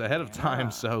these things ahead of time. Yeah.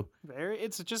 So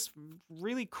It's just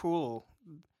really cool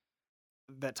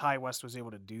that Ty West was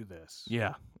able to do this.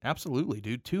 yeah, absolutely,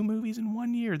 dude. 2 movies in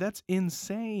 1 year. That's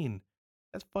insane.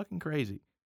 That's fucking crazy.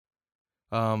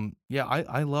 Yeah,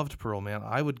 I loved Pearl, man.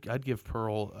 I'd give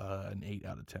Pearl an 8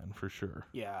 out of 10 for sure.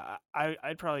 Yeah,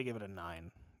 I'd probably give it a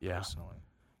 9. Yeah, Personally.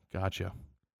 gotcha.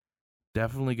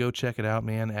 Definitely go check it out,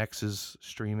 man. X is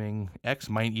streaming. X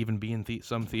might even be in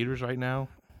some theaters right now.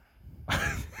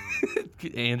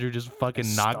 Andrew just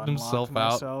fucking knocked himself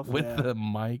out with the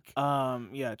mic.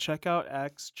 Yeah, check out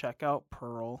X, check out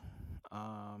Pearl.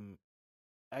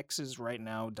 X is right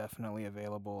now definitely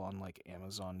available on like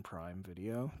Amazon Prime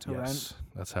Video to rent.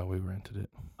 That's how we rented it.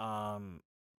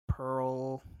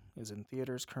 Pearl is in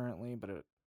theaters currently, but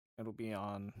it'll be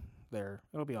on there.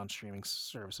 It'll be on streaming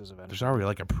services eventually. There's already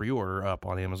like a pre-order up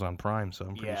on Amazon Prime, so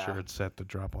I'm pretty Yeah. sure it's set to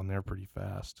drop on there pretty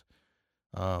fast.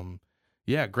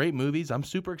 Yeah, great movies. I'm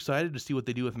super excited to see what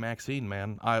they do with Maxine,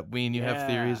 man. You have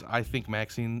theories. I think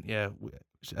Maxine, I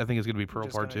think it's going to be Pearl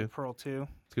Just Part gonna be 2. Pearl 2.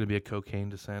 It's going to be a cocaine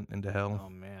descent into hell. Oh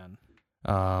man.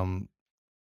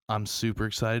 I'm super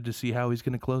excited to see how he's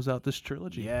going to close out this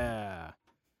trilogy. Yeah.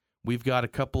 We've got a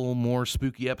couple more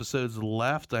spooky episodes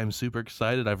left. I'm super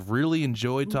excited. I've really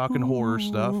enjoyed talking horror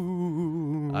stuff.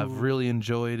 I've really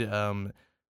enjoyed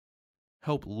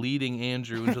help leading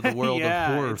Andrew into the world of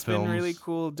horror it's films. been really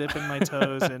cool dipping my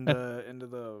toes into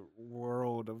the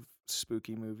world of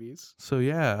spooky movies. So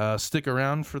yeah, stick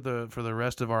around for the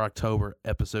rest of our October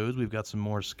episodes. We've got some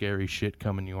more scary shit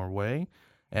coming your way.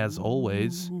 As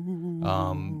always,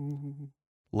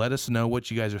 let us know what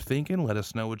you guys are thinking. Let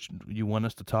us know what you want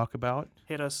us to talk about.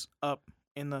 Hit us up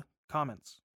in the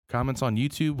comments. Comments on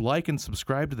YouTube, like and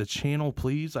subscribe to the channel,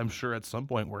 please. I'm sure at some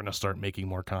point we're going to start making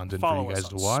more content Follow for you guys us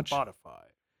to on watch. Spotify.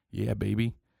 Yeah,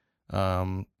 baby.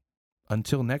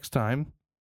 Until next time,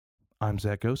 I'm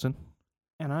Zach Gosen.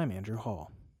 And I'm Andrew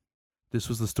Hall. This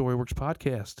was the Storyworks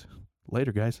Podcast.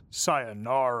 Later, guys.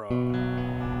 Sayonara.